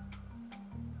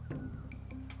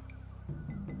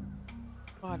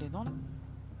 On va aller dans là.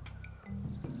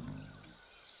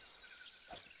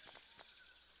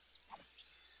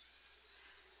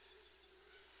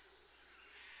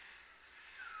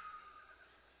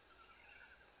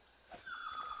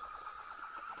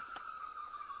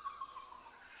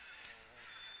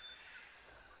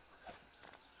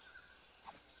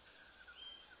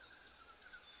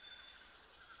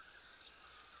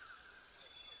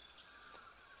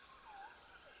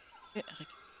 Et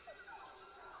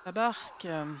la barque.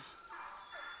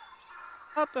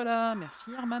 Hop là,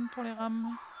 merci Herman pour les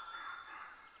rames.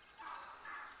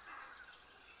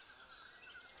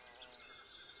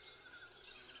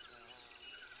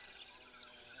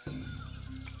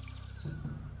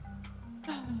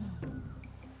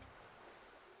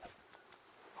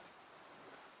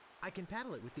 I can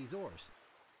paddle it with these oars.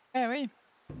 Eh oui.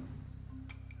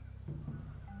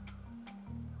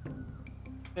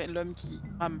 L'homme qui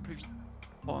rame plus vite.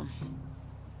 Oh.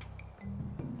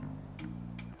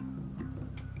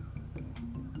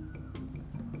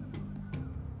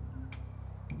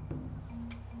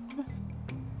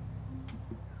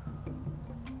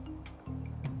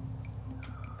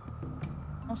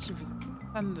 Si vous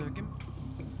êtes fan de game,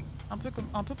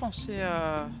 un peu penser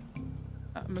à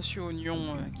Monsieur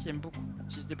Oignon qui aime beaucoup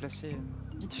se déplacer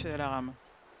vite fait à la rame.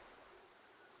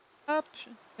 Hop,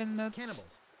 belle note.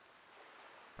 Cannibals.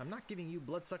 I'm not giving you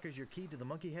bloodsuckers your key to the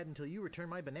monkey head until you return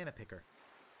my banana picker.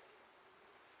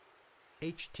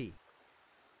 HT.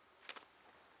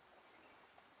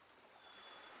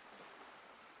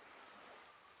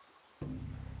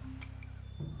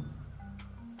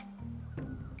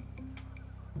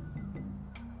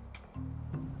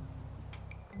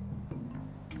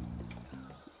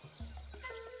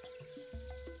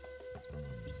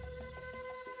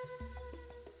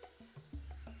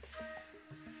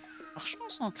 Marchons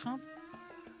sans crainte.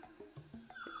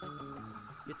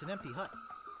 It's an empty hut.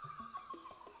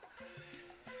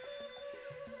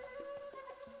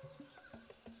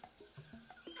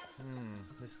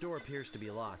 This door appears to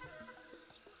be locked.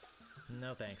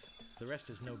 No thanks. The rest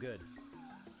is no good.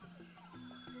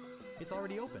 It's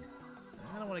already open.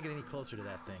 I don't want to get any closer to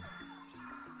that thing.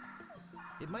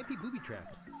 It might be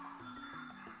booby-trapped.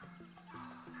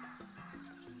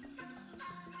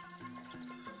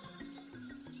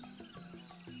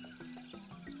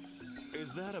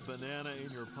 Is that a banana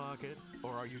in your pocket,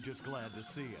 or are you just glad to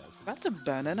see us? That's a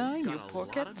banana in your Got a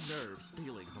pocket. lot of nerve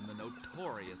stealing from the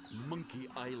notorious Monkey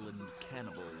Island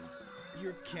cannibals.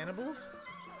 You're cannibals?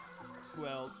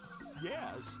 Well,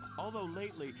 yes. Although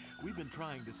lately, we've been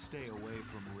trying to stay away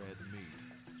from red meat.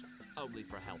 Only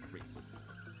for health reasons.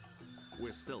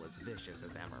 We're still as vicious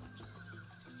as ever.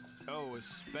 Oh,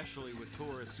 especially with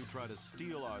tourists who try to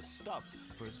steal our stuff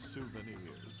for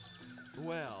souvenirs.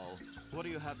 Well, what do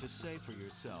you have to say for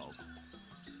yourself?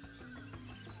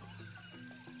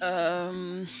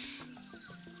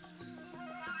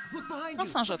 Look behind Un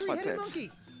you! singe A à trois three-headed têtes.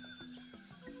 monkey!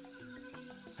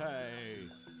 Hey,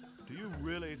 do you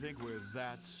really think we're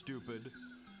that stupid?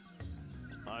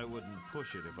 I wouldn't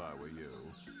push it if I were you.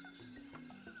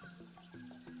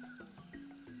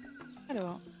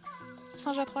 Alors,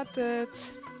 singe à trois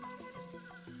têtes.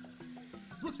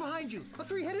 Look behind you! A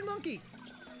three-headed monkey!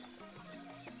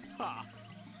 Ha!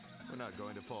 We're not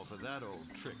going to fall for that old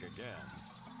trick again.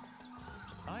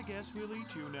 I guess we'll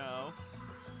eat you now.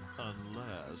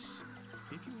 Unless,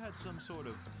 if you had some sort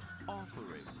of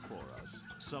offering for us,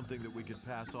 something that we could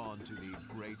pass on to the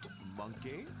great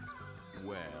monkey,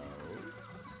 well...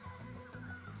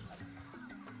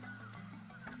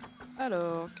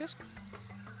 Alors, qu'est-ce que...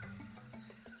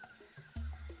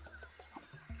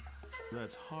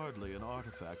 That's hardly an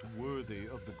artifact worthy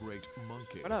of the great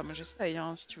monkey. Voilà, moi j'essaye,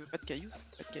 hein. Si tu veux pas de cailloux,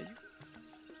 pas de cailloux.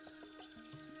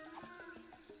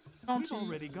 We've Gentil.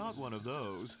 already got one of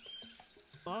those.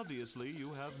 Obviously,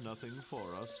 you have nothing for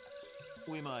us.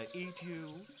 We might eat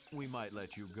you, we might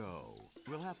let you go.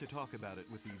 We'll have to talk about it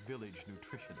with the village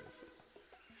nutritionist.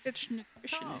 Village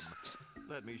nutritionist.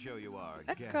 Let me show you our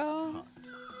guest D'accord. hut.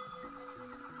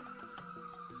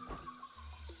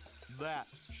 That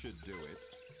should do it.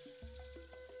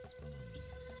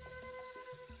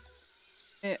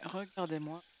 Et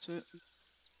regardez-moi ce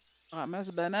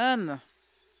ramasse-banane.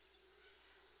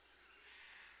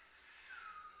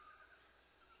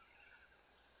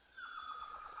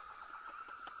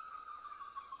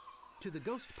 To the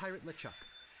ghost pirate LeChuck.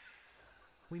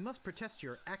 We must protest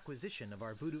your acquisition of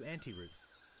our voodoo antiroot.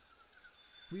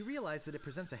 We realize that it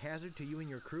presents a hazard to you and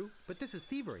your crew, but this is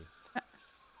thievery.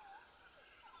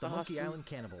 The Monkey Island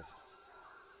Cannibals.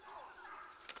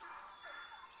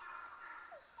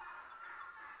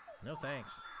 No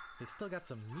thanks. They've still got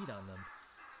some meat on them.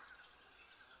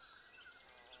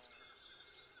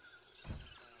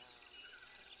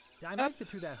 I might fit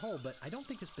through that hole, but I don't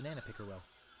think this banana picker will.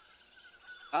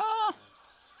 Ah!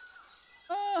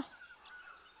 Ah!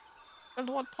 J'ai le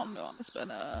droit de prendre le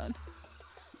ramasse-banane.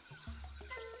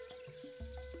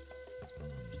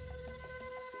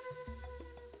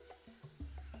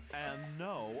 And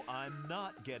no, I'm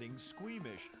not getting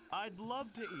squeamish. I'd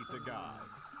love to eat the guy.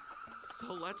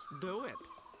 So let's do it.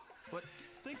 But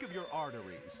think of your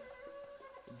arteries.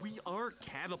 We are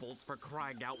cannibals, for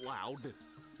crying out loud.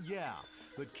 Yeah,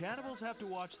 but cannibals have to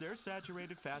watch their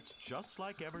saturated fats just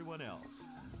like everyone else.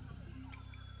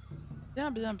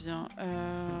 Bien, bien, bien.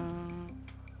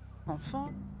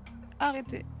 Enfant,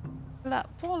 arrêtez. Là,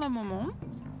 pour le moment.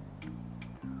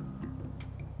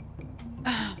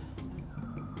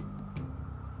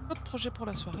 Votre projet pour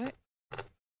la soirée.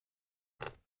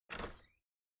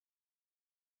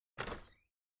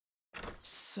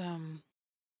 Ça...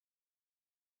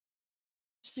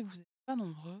 Si vous n'êtes pas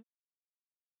nombreux,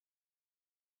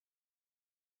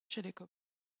 chez les copains,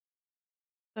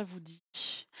 ça vous dit.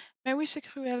 Mais oui, c'est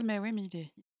cruel, mais oui, mais il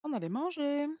est temps d'aller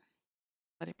manger.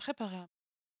 D'aller préparer un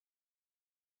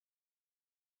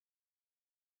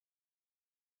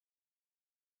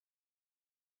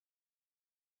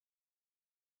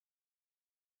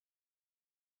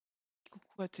petit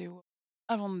coucou à Théo.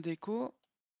 Avant de déco,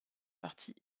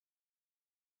 parti.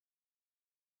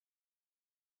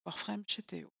 Warframe chez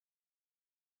Théo.